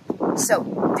 Yeah. So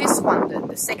this one,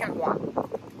 the second one,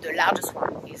 the largest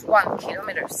one, is 1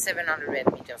 kilometer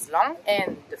 700 meters long,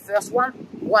 and the first one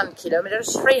 1 kilometer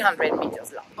 300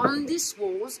 meters long. On these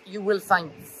walls, you will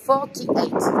find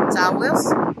 48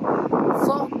 towers,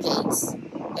 4 gates,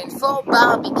 and 4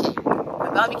 barbicanes.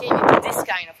 A barbicane is this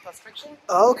kind of construction.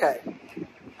 Oh, okay.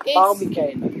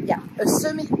 Barbicane. Yeah, a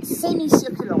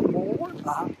semicircular wall,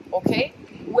 okay,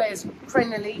 with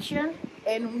crenellation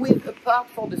and with a part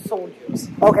for the soldiers.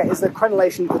 Okay, is the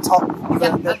crenellation at the top?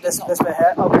 This bit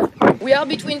here? Okay. We are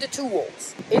between the 2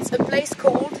 walls. It's a place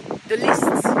called the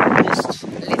Lists.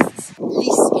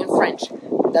 Lists in French,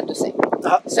 that's the same.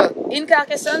 So in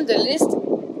Carcassonne, the List,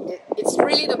 it's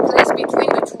really the place between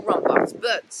the 2 ramparts.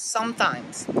 But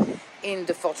sometimes in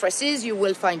the fortresses, you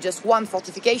will find just 1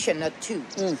 fortification, not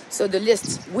 2. So the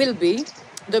List will be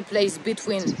the place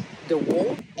between the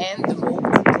wall and the moat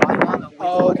to climb on.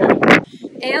 Oh, okay.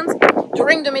 And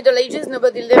during the Middle Ages,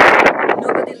 nobody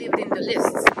lived in the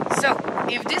Lists. So,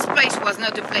 if this place was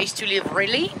not a place to live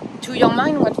really, to your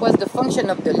mind, what was the function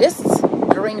of the Lists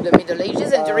during the Middle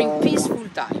Ages and during peaceful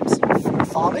times?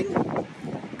 Farming?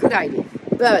 Good idea.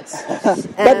 But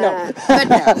no.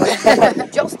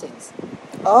 Joustings.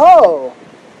 Oh.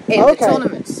 And the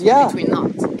tournaments between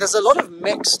knights. There's a lot of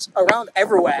mixed around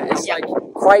everywhere. It's like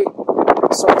quite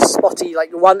sort of spotty.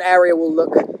 Like one area will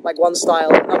look like one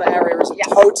style, another area is a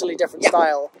totally different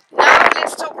style. Now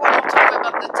let's talk one more time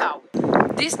about the tower.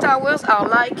 These towers are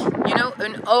like,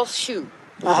 an horseshoe.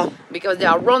 because they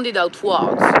are rounded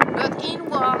outwards, but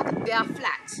inward they are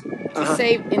flat to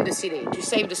save in the city, to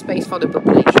save the space for the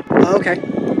population. Okay.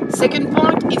 Second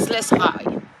point, it's less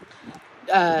high.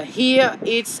 Here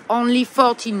it's only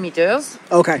 14 meters.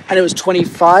 Okay. And it was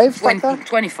 25?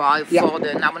 25 for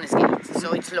the Narbonne's Gate,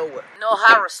 so it's lower. No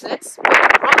arrow slits,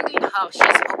 but rounded arches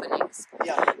openings.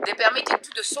 Yeah. They permitted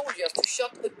to the soldiers to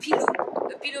shoot a pilum.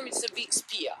 A pilum is a big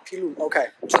spear. Pilum. Okay.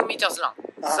 2 meters long.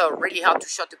 So really hard to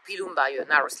shoot a pilum by an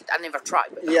arrow slit. I never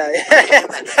tried. But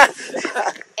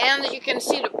and you can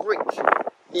see the brick.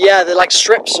 Yeah, they're like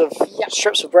strips of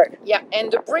brick. Yeah,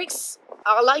 and the bricks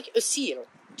are like a seal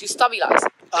to stabilize.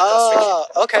 Oh,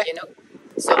 okay. You know.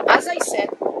 So as I said,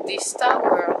 these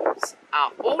towers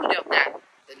are older than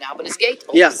the Narbonne's Gate,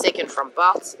 or the second from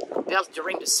parts, built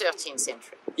during the 13th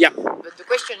century. Yeah. But the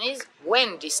question is,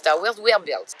 when these towers were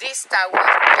built? These towers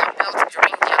were built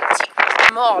during the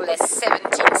Antiquity, more or less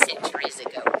 17 centuries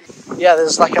ago. Yeah,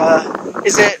 there's like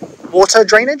is it water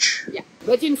drainage? Yeah.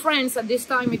 But in France, at this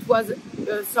time, it was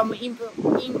some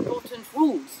important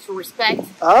rules to respect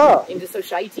in the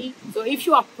society. So if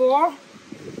you are poor,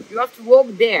 you have to walk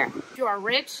there. If you are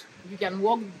rich, you can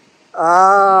walk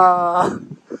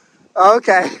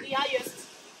okay. the highest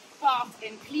part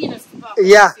and cleanest part.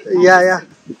 Yeah.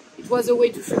 It was a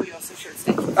way to show your social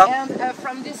status. And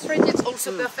from this street, it's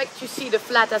also perfect to see the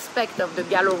flat aspect of the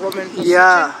Gallo-Roman construction.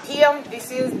 Yeah. Here, this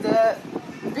is the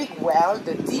big well,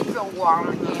 the deeper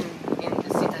one in the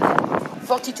Citadelle.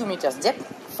 42 meters deep.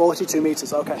 42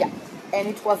 meters, okay. Yeah. And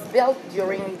it was built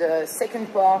during the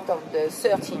second part of the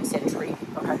 13th century.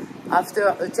 Okay.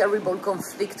 After a terrible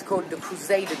conflict called the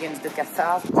Crusade against the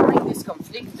Cathars. During this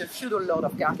conflict, the feudal lord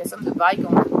of Carcassonne, the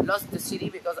Viscount, lost the city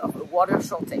because of a water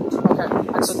shortage. Okay.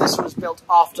 And so this was built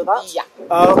after that? Yeah.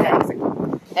 Okay.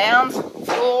 And, of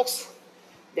course,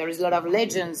 there is a lot of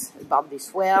legends about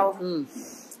this well.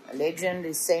 A legend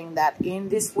is saying that in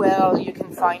this well you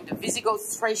can find the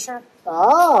Visigoth treasure.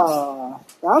 Ah,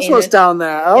 that's what's down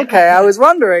there. Okay, I was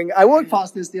wondering. I walked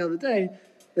past this the other day.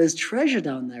 There's treasure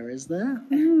down there, is there?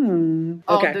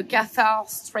 Or the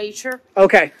Cathars treasure.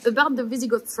 Okay. About the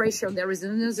Visigoth treasure, there is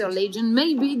another legend.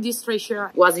 Maybe this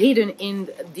treasure was hidden in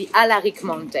the Alaric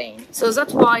mountain. So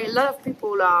that's why a lot of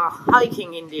people are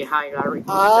hiking in the Alaric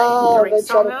mountain during they're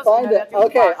trying to find it.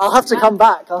 Okay, I'll have to come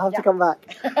back. To come back.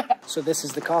 So this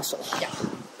is the castle. Yeah.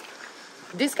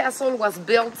 This castle was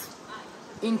built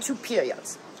in 2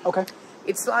 periods. Okay.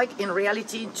 It's like, in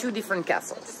reality, 2 different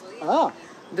castles. Ah.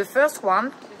 The first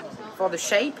one, for the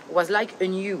shape, was like a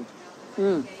U.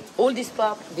 All this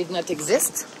part did not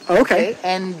exist. Okay.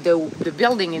 And the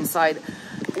building inside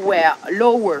were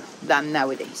lower than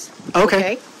nowadays.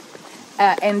 Okay.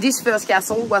 And this first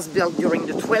castle was built during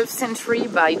the 12th century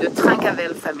by the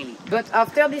Trincavel family. But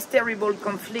after this terrible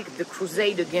conflict, the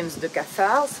crusade against the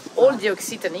Cathars, all the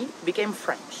Occitanie became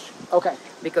French. Okay.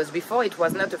 Because before it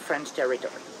was not a French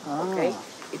territory. Okay.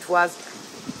 It was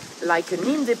like an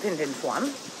independent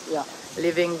one. Yeah.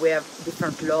 Living with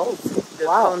different lords. The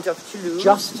Count of Toulouse.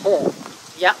 Just here.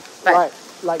 Yeah. Right.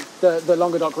 Like the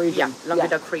Languedoc region. Yeah,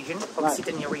 Languedoc region,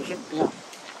 Occitanie region. Yeah.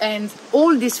 And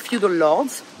all these feudal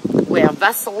lords were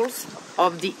vassals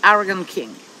of the Aragon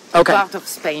king, part of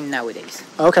Spain nowadays.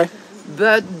 Okay.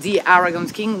 But the Aragon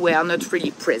king were not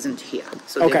really present here,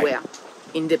 so they were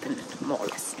independent, more or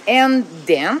less. And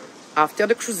then, after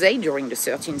the Crusade during the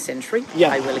 13th century,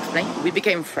 I will explain, we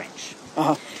became French.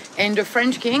 And the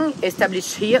French king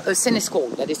established here a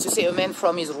senescal, that is to say a man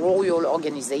from his royal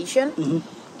organization,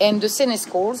 and the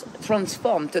senescals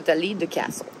transformed totally the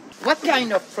castle. What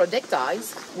kind of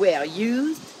projectiles were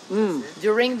used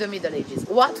during the Middle Ages?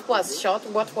 What was shot?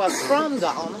 What was thrown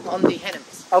down on the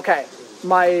enemies? Okay,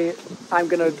 I'm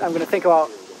gonna think about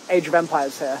Age of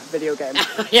Empires here, video game.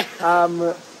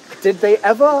 Did they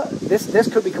ever? This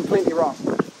could be completely wrong.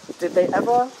 Did they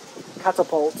ever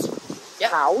catapult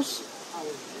cows?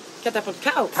 Catapult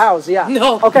cows? Cows, yeah.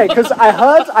 No. Okay, because I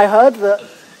heard that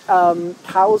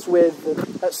cows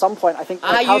with, at some point, I think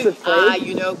cows with plague.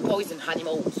 You know, poison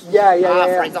animals. Yeah.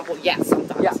 For example,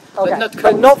 sometimes. Yeah, But okay. not cows.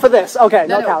 But not for this. Okay,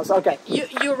 no cows. Okay.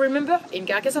 You remember in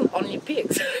Carcassonne only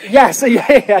pigs? Yes.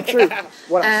 Yeah. True.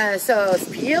 What else? So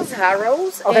spears,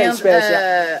 arrows, and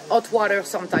spears, hot water.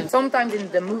 Sometimes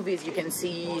in the movies you can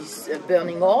see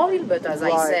burning oil, but as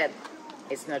I said,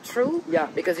 it's not true,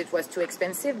 because it was too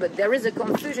expensive, but there is a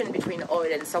confusion between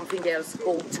oil and something else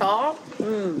called tar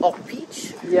or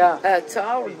pitch.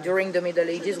 Tar during the Middle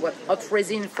Ages was hot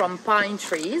resin from pine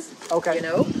trees, you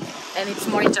know, and it's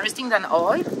more interesting than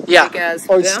oil because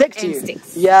it sticks to you.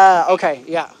 Sticks. Yeah, okay,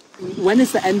 yeah. When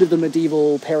is the end of the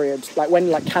medieval period? Like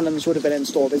when cannons would have been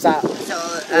installed? Is that? So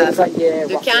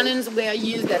The cannons were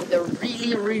used at the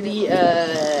really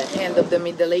end of the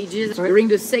Middle Ages, during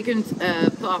the second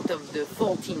part of the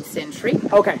 14th century.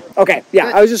 Okay,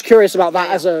 yeah. I was just curious about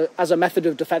that as a method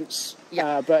of defense.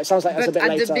 Yeah. But it sounds like that's a bit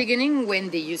later. At the beginning, when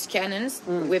they used cannons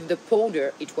with the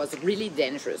powder, it was really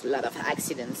dangerous. A lot of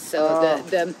accidents. So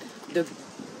the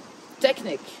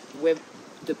technique with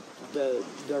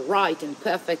the right and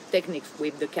perfect techniques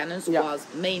with the cannons was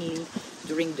mainly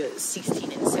during the 16th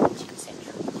and 17th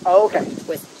century. Oh, okay. It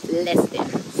was less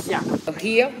dangerous. Yeah. So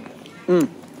here,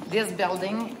 this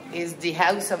building is the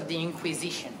House of the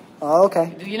Inquisition. Oh,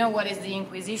 okay. Do you know what is the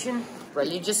Inquisition?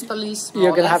 Religious police.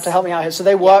 You're going to have to help me out here. So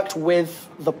they worked with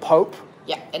the Pope?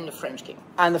 Yeah, and the French king.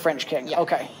 And the French king,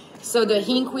 okay. So the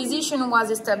Inquisition was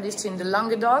established in the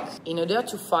Languedoc in order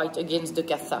to fight against the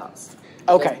Cathars.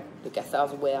 Okay. The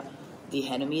Cathars were the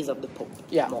enemies of the Pope.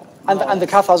 Yeah. And the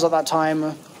Cathars at that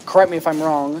time, correct me if I'm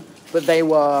wrong, but they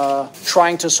were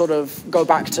trying to sort of go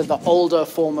back to the older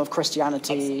form of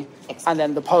Christianity, and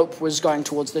then the Pope was going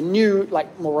towards the new, like,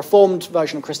 more reformed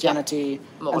version of Christianity,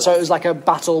 and so it was like a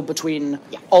battle between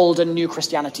old and new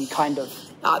Christianity, kind of.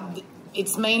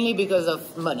 It's mainly because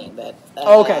of money, but...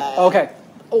 okay.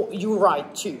 Oh, you're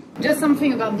right, too. Just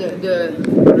something about the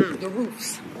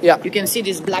roofs. Yeah. You can see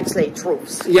these black slate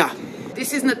roofs. Yeah.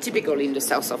 This is not typical in the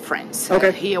south of France.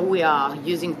 Okay. Here we are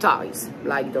using tiles,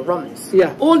 like the Romans.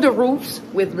 Yeah. All the roofs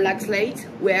with black slate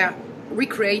were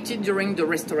recreated during the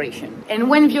Restoration. And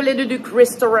when Viollet-le-Duc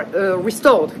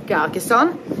restored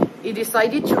Carcassonne, he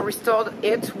decided to restore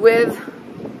it with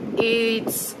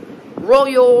its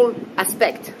royal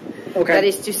aspect. Okay. That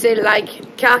is to say,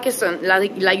 like Carcassonne,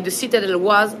 like the Citadelle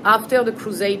was after the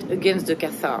Crusade against the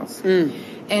Cathars.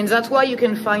 And that's why you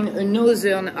can find a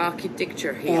northern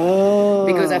architecture here. Oh.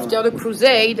 Because after the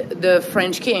Crusade, the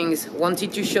French kings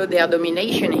wanted to show their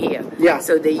domination here. Yeah.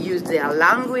 So they used their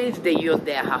language, they used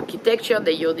their architecture,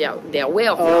 they used their way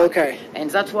of life. Okay. And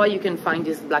that's why you can find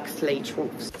these black slate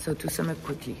roofs. So to sum up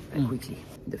quickly,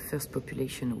 the first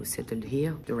population was settled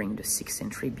here during the 6th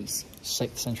century BC.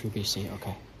 6th century BC,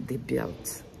 okay. They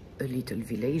built a little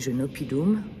village, an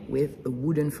oppidum, with a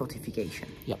wooden fortification.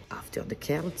 Yep. After the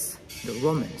Celts, the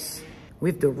Romans.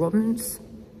 With the Romans,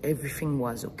 everything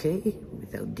was okay,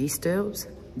 without disturbs.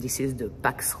 This is the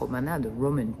Pax Romana, the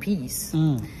Roman peace.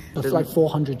 That's like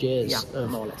 400 years more or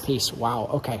of less. peace. Wow,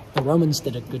 okay. The Romans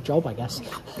did a good job, I guess.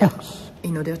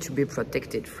 In order to be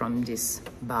protected from these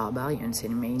barbarians,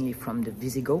 and mainly from the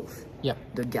Visigoths,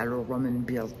 the Gallo-Roman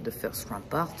built the first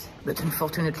rampart. But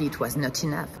unfortunately, it was not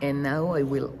enough. And now I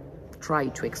will try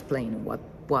to explain what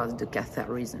was the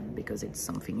Catharism, because it's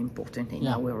something important in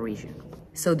our region.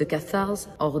 So the Cathars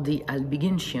or the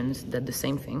Albigensians, that's the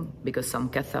same thing, because some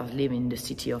Cathars live in the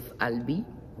city of Albi,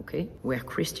 were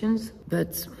Christians,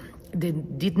 but they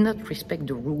did not respect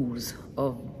the rules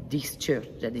of this church,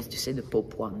 that is to say the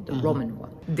Pope one, the Roman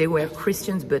one. They were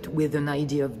Christians, but with an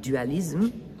idea of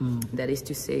dualism, that is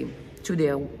to say, to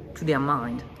their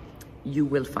mind, you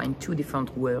will find two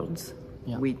different worlds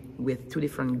with two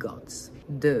different gods.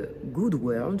 The good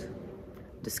world,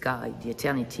 the sky, the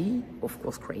eternity, of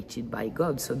course created by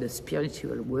God, so the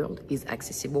spiritual world is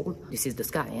accessible, this is the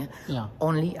sky,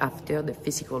 only after the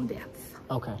physical death.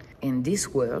 Okay. And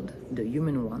this world, the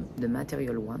human one, the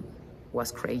material one,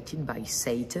 was created by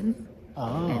Satan,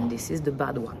 and this is the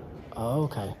bad one.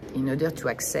 Okay. In order to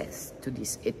access to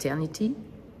this eternity,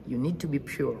 you need to be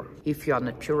pure. If you are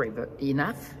not pure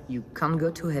enough, you can't go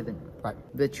to heaven. Right.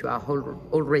 But you are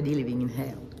already living in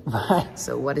hell. Right.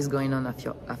 So what is going on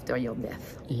after your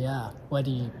death? Yeah. Where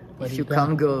do you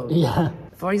can't go. Yeah.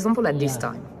 For example, at this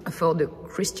time, for the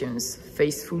Christians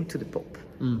faithful to the Pope,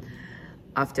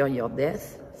 after your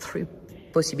death, 3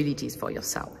 possibilities for your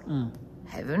soul.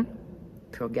 Heaven,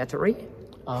 purgatory,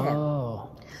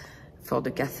 hell. For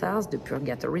the Cathars, the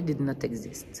purgatory did not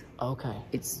exist. Okay.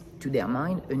 It's, to their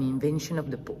mind, an invention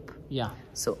of the Pope. Yeah.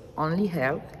 So only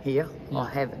hell here or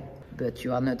heaven. But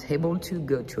you are not able to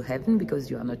go to heaven because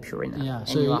you are not pure enough. Yeah,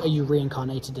 so are you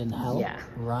reincarnated in hell? Yeah.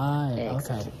 Right,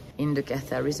 exactly. okay. In the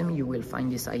Catharism, you will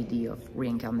find this idea of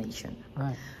reincarnation.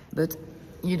 Right. But,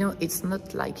 you know, it's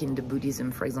not like in the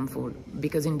Buddhism, for example,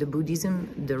 because in the Buddhism,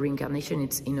 the reincarnation,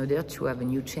 it's in order to have a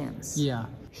new chance. Yeah.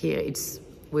 Here, it's,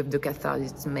 with the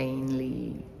Cathars, it's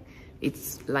mainly,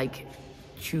 it's like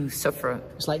to suffer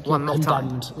it's like one more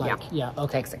time. Like, yeah,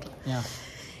 okay. Exactly. Yeah.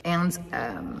 And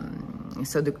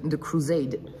so the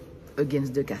crusade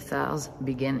against the Cathars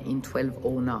began in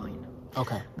 1209.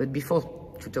 Okay. But before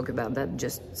to talk about that,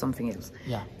 just something else.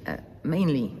 Yeah.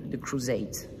 Mainly the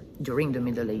crusade during the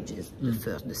Middle Ages, the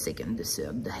first, the second, the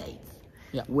third, the eighth,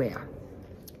 were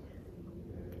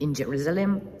in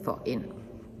Jerusalem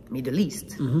Middle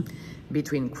East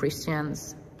between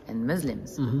Christians and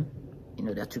Muslims in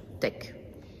order to take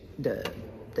the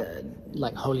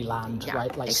like Holy Land,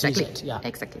 right? Like exactly, seize it. Yeah,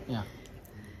 exactly. Yeah.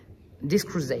 This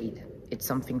crusade, it's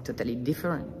something totally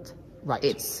different. Right.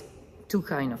 It's two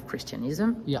kinds of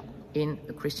Christianism in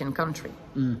a Christian country,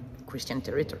 Christian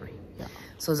territory. Yeah.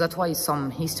 So that's why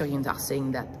some historians are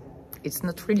saying that it's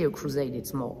not really a crusade,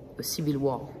 it's more a civil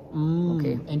war.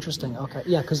 Okay. Interesting. Okay.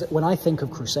 Yeah, because when I think of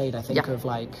crusade, I think of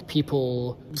like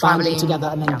people Traveling banding together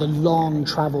and then the long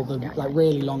travel, like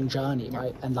really long journey,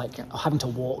 right? And like having to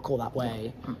walk all that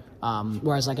way.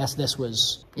 Whereas I guess this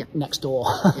was next door.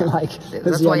 Like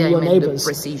that's why I meant the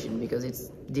precision, because it's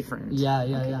different.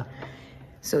 Yeah.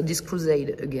 So this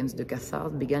crusade against the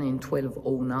Cathars began in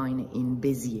 1209 in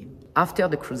Béziers. After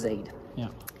the crusade,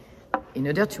 in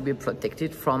order to be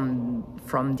protected from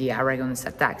the Aragon's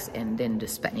attacks and then the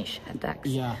Spanish attacks,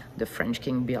 the French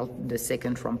king built the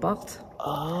second rampart,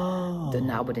 the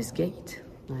Narbonnese Gate.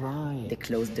 Right. They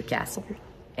closed the castle,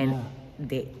 and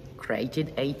they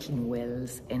created 18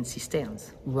 wells and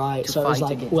cisterns. Right. To So it was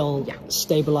fight like, against,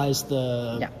 stabilize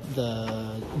the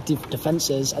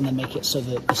defenses and then make it so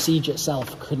that the siege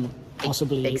itself couldn't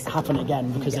possibly happen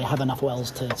again because they have enough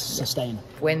wells to sustain.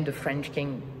 When the French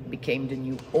king became the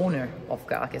new owner of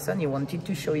Carcassonne, he wanted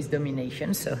to show his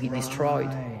domination, so he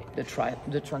destroyed the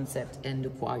transept and the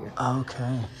choir.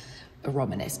 Okay.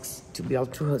 Romanesques to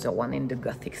build two other one in the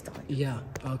Gothic style. Yeah.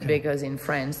 Okay. Because in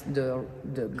France, the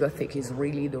Gothic is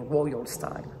really the royal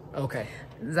style. Okay.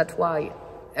 That's why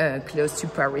close to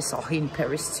Paris, or in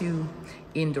Paris too,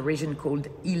 in the region called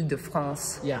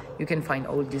Île-de-France, you can find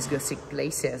all these Gothic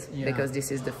places because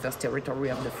this is the first territory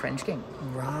of the French king.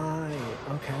 Right.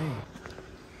 Okay.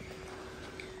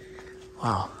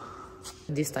 Wow.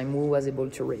 This time, who was able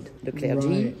to read? The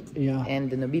clergy and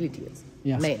the nobility,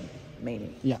 men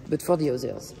mainly. Yeah. But for the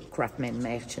others, craftsmen,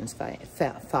 merchants,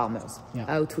 farmers,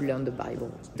 how to learn the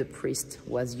Bible? The priest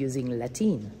was using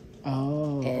Latin.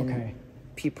 Oh, and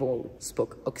people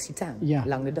spoke Occitan,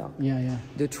 Languedoc. Yeah.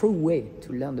 The true way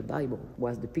to learn the Bible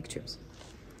was the pictures.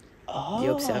 The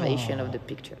observation of the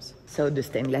pictures. So the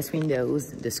stained glass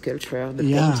windows, the sculpture, the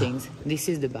paintings, this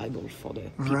is the Bible for the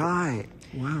people. Right.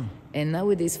 Wow. And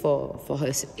nowadays for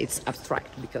us, it's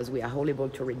abstract because we are all able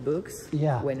to read books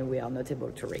when we are not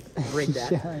able to read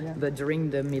that. But during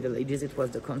the Middle Ages, it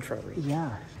was the contrary.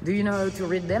 Yeah. Do you know how to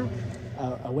read them?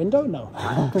 A window? No.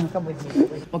 Come with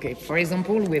me. Okay, for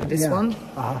example, with this one,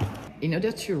 in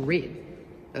order to read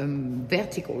a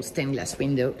vertical stained glass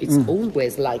window, it's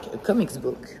always like a comics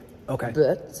book. Okay.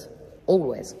 But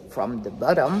always from the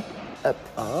bottom up.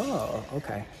 Oh,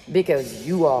 okay. Because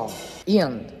you are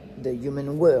in the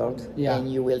human world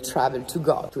and you will travel to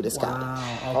God, to the sky.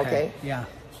 Wow, okay. Yeah.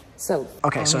 So,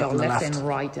 on your left and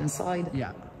right hand side,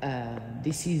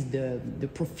 this is the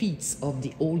prophets of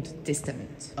the Old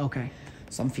Testament. Okay.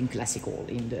 Something classical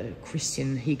in the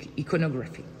Christian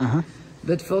iconography.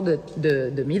 But for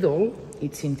the middle,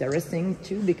 it's interesting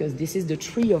too because this is the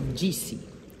tree of Jesse.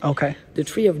 Okay. The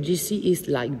tree of Jesse is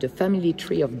like the family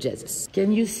tree of Jesus.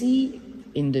 Can you see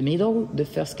in the middle the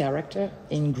first character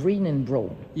in green and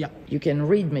brown? Yeah. You can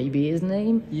read maybe his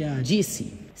name. Yeah.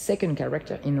 Jesse. Second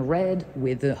character in red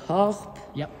with a harp.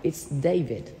 Yep. It's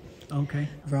David. Okay.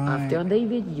 Right. After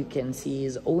David, you can see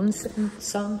his own son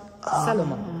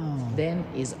Solomon. Then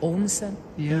his own son,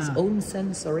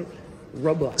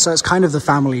 Robert. So it's kind of the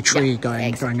family tree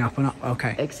going up and up.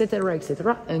 Okay.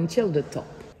 Etc. Until the top.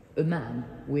 A man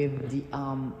with the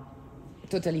arm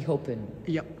totally open.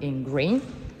 Yep. In green,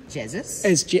 Jesus.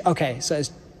 Okay, so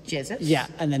it's Jesus. Yeah,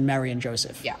 and then Mary and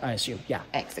Joseph. Yeah, I assume. Yeah.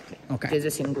 Exactly. Okay.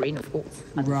 Jesus in green, of course.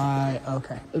 Right.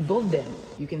 Okay. Above them,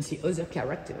 you can see other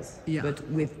characters, but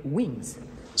with wings.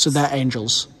 So they're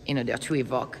angels. In order to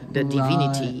evoke the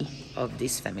divinity of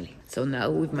this family. So now,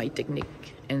 with my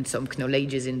technique and some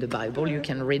knowledges in the Bible, you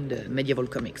can read the medieval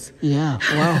comics. Yeah,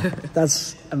 wow.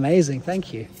 That's amazing.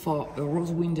 Thank you. For a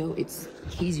rose window, it's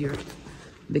easier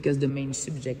because the main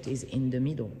subject is in the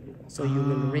middle. So you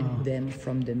will read them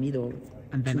from the middle.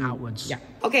 And then outwards. Yeah.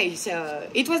 Okay, so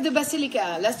it was the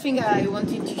Basilica. Last thing I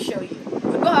wanted to show you.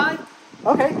 Goodbye.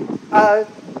 Okay.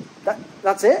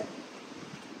 That's it?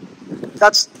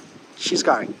 She's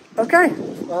going. Okay.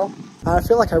 Well, I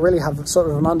feel like I really have sort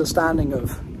of an understanding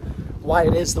of why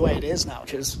it is the way it is now,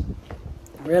 which is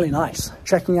really nice.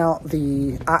 Checking out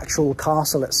the actual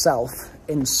castle itself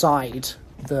inside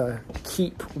the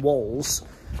keep walls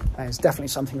is definitely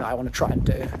something that I want to try and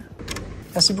do.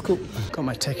 That's super cool. Got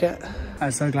my ticket.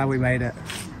 I'm so glad we made it.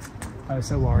 I was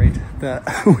so worried that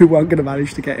we weren't going to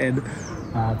manage to get in,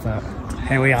 but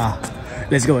here we are.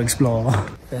 Let's go explore.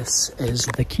 This is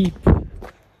the keep.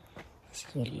 As you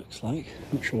what it looks like.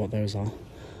 Not sure what those are.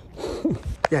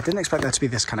 Yeah, I didn't expect there to be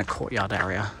this kind of courtyard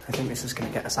area. I think this is going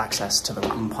to get us access to the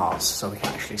ramparts so we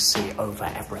can actually see over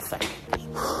everything.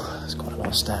 There's quite a lot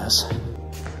of stairs.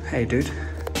 Hey, dude.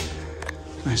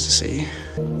 Nice to see you.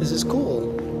 This is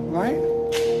cool, right?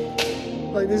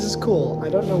 Like, this is cool. I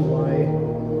don't know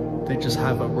why they just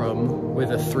have a room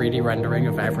with a 3D rendering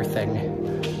of everything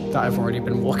that I've already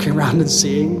been walking around and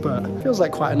seeing, but it feels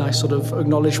like quite a nice sort of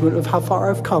acknowledgement of how far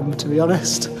I've come, to be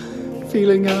honest.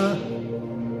 Feeling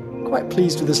quite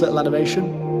pleased with this little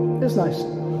animation. It's nice.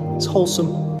 It's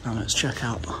wholesome. Now let's check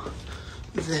out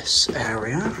this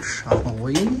area, shall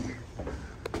we?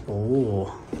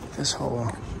 Oh, this whole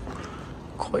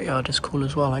courtyard is cool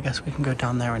as well. I guess we can go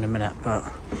down there in a minute, but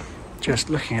just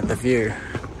looking at the view.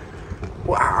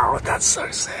 Wow, that's so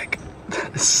sick.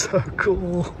 That is so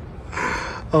cool.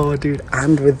 Oh, dude,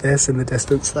 and with this in the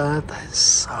distance there, that is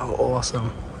so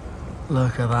awesome.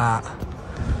 Look at that.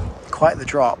 Quite the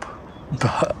drop,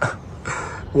 but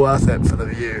worth it for the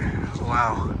view.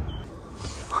 Wow.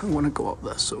 I want to go up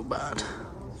there so bad.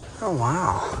 Oh,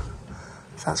 wow.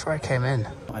 That's where I came in.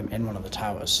 I'm in one of the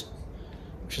towers,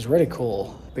 which is really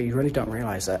cool, but you really don't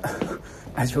realize it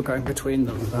as you're going between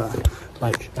them. But,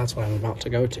 like, that's where I'm about to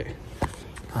go to.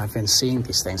 I've been seeing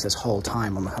these things this whole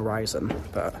time on the horizon,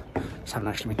 but just haven't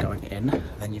actually been going in.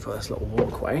 Then you've got this little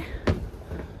walkway,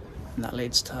 and that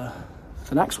leads to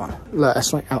the next one. Look,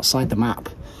 it's like outside the map.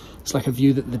 It's like a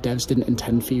view that the devs didn't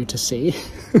intend for you to see.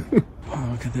 Oh,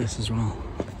 look at this as well.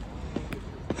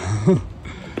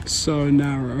 So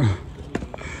narrow.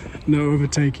 No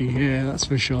overtaking here, that's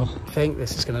for sure. I think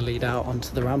this is going to lead out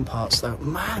onto the ramparts though.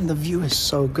 Man, the view is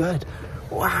so good.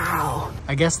 Wow.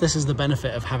 I guess this is the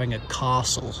benefit of having a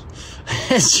castle,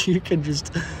 is you can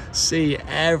just see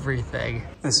everything.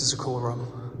 This is a cool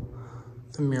room.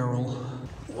 The mural.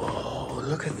 Whoa,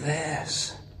 look at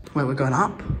this. Wait, we're going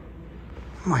up?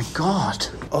 Oh my God.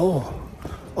 Oh,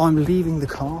 I'm leaving the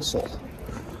castle.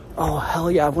 Oh, hell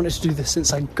yeah, I wanted to do this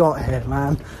since I got here,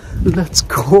 man. Let's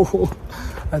go.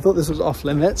 I thought this was off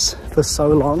limits for so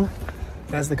long.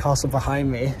 There's the castle behind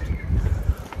me.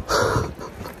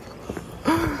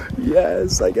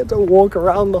 Yes, I get to walk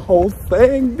around the whole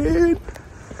thing, dude.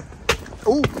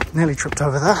 Oh, nearly tripped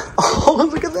over there. Oh,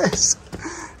 look at this.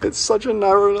 It's such a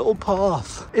narrow little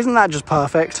path. Isn't that just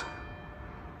perfect?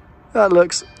 That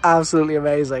looks absolutely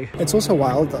amazing. It's also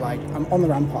wild that, like, I'm on the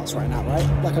ramparts right now,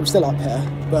 right? Like, I'm still up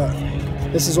here, but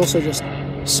this is also just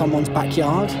someone's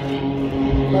backyard.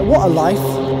 Like, what a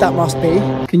life that must be.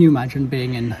 Can you imagine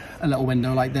being in a little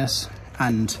window like this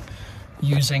and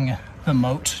using the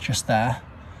moat just there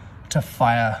to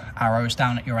fire arrows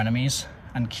down at your enemies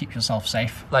and keep yourself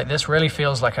safe? Like, this really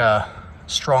feels like a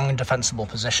strong and defensible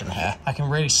position here. I can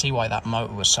really see why that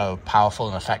moat was so powerful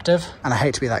and effective. And I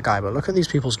hate to be that guy, but look at these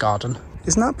people's garden.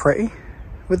 Isn't that pretty?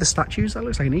 With the statues, that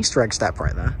looks like an Easter egg step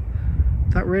right there.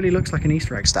 That really looks like an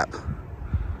Easter egg step.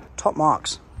 Top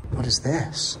marks. What is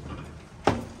this?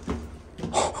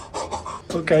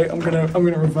 Okay, I'm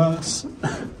gonna reverse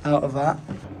out of that.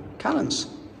 Cannons.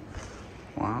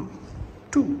 1,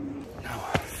 2. Now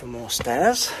for more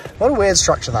stairs. What a weird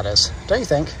structure that is, don't you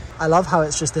think? I love how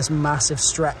it's just this massive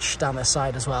stretch down this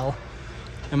side as well.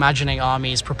 Imagining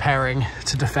armies preparing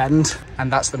to defend,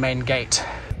 and that's the main gate.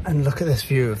 And look at this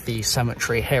view of the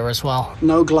cemetery here as well.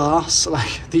 No glass,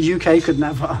 like the UK could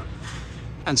never.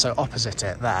 And so opposite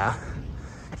it there,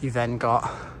 you then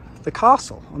got the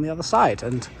castle on the other side,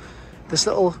 and this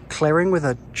little clearing with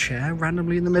a chair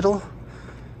randomly in the middle.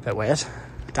 Bit weird.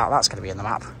 I doubt that's gonna be in the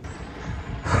map.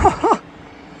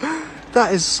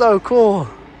 That is so cool.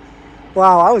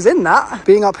 Wow, I was in that.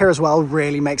 Being up here as well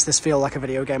really makes this feel like a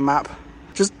video game map.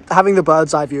 Just having the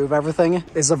bird's eye view of everything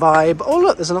is a vibe. Oh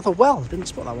look, there's another well. Didn't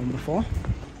spot that one before.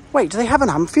 Wait, do they have an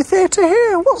amphitheatre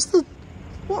here? What's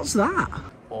that?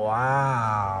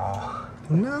 Wow,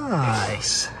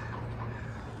 nice.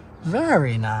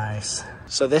 Very nice.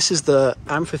 So this is the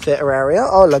amphitheatre area.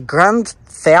 Oh, Le Grand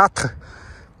Théâtre.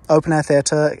 Open air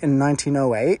theatre in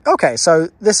 1908. Okay, so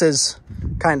this is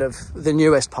kind of the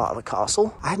newest part of the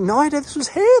castle. I had no idea this was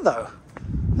here though.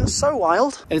 That's so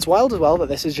wild. And it's wild as well that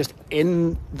this is just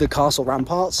in the castle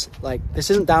ramparts. Like, this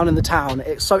isn't down in the town.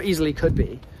 It so easily could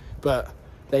be, but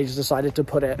they just decided to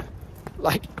put it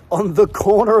like on the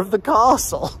corner of the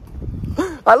castle.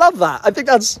 I love that. I think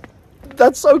that's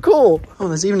so cool. Oh,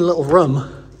 there's even a little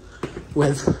room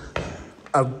with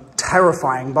a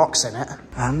terrifying box in it.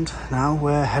 And now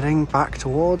we're heading back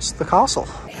towards the castle.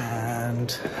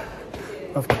 And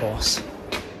of course,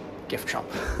 gift shop.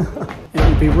 It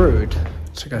would be rude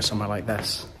to go somewhere like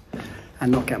this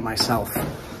and not get myself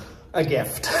a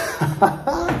gift.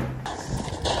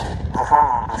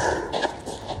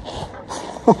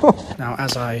 Now,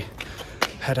 as I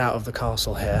head out of the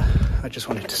castle here, I just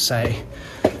wanted to say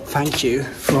thank you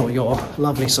for all your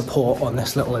lovely support on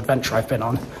this little adventure I've been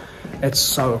on. It's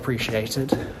so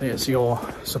appreciated. It's your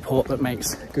support that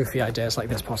makes goofy ideas like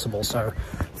this possible, so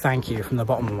thank you from the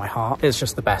bottom of my heart. It's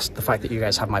just the best, the fact that you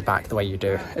guys have my back the way you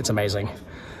do. It's amazing.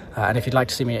 And if you'd like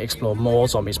to see me explore more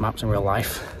zombies maps in real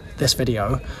life, this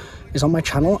video is on my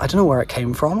channel. I don't know where it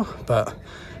came from, but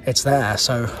it's there,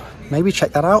 so maybe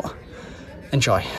check that out. Enjoy.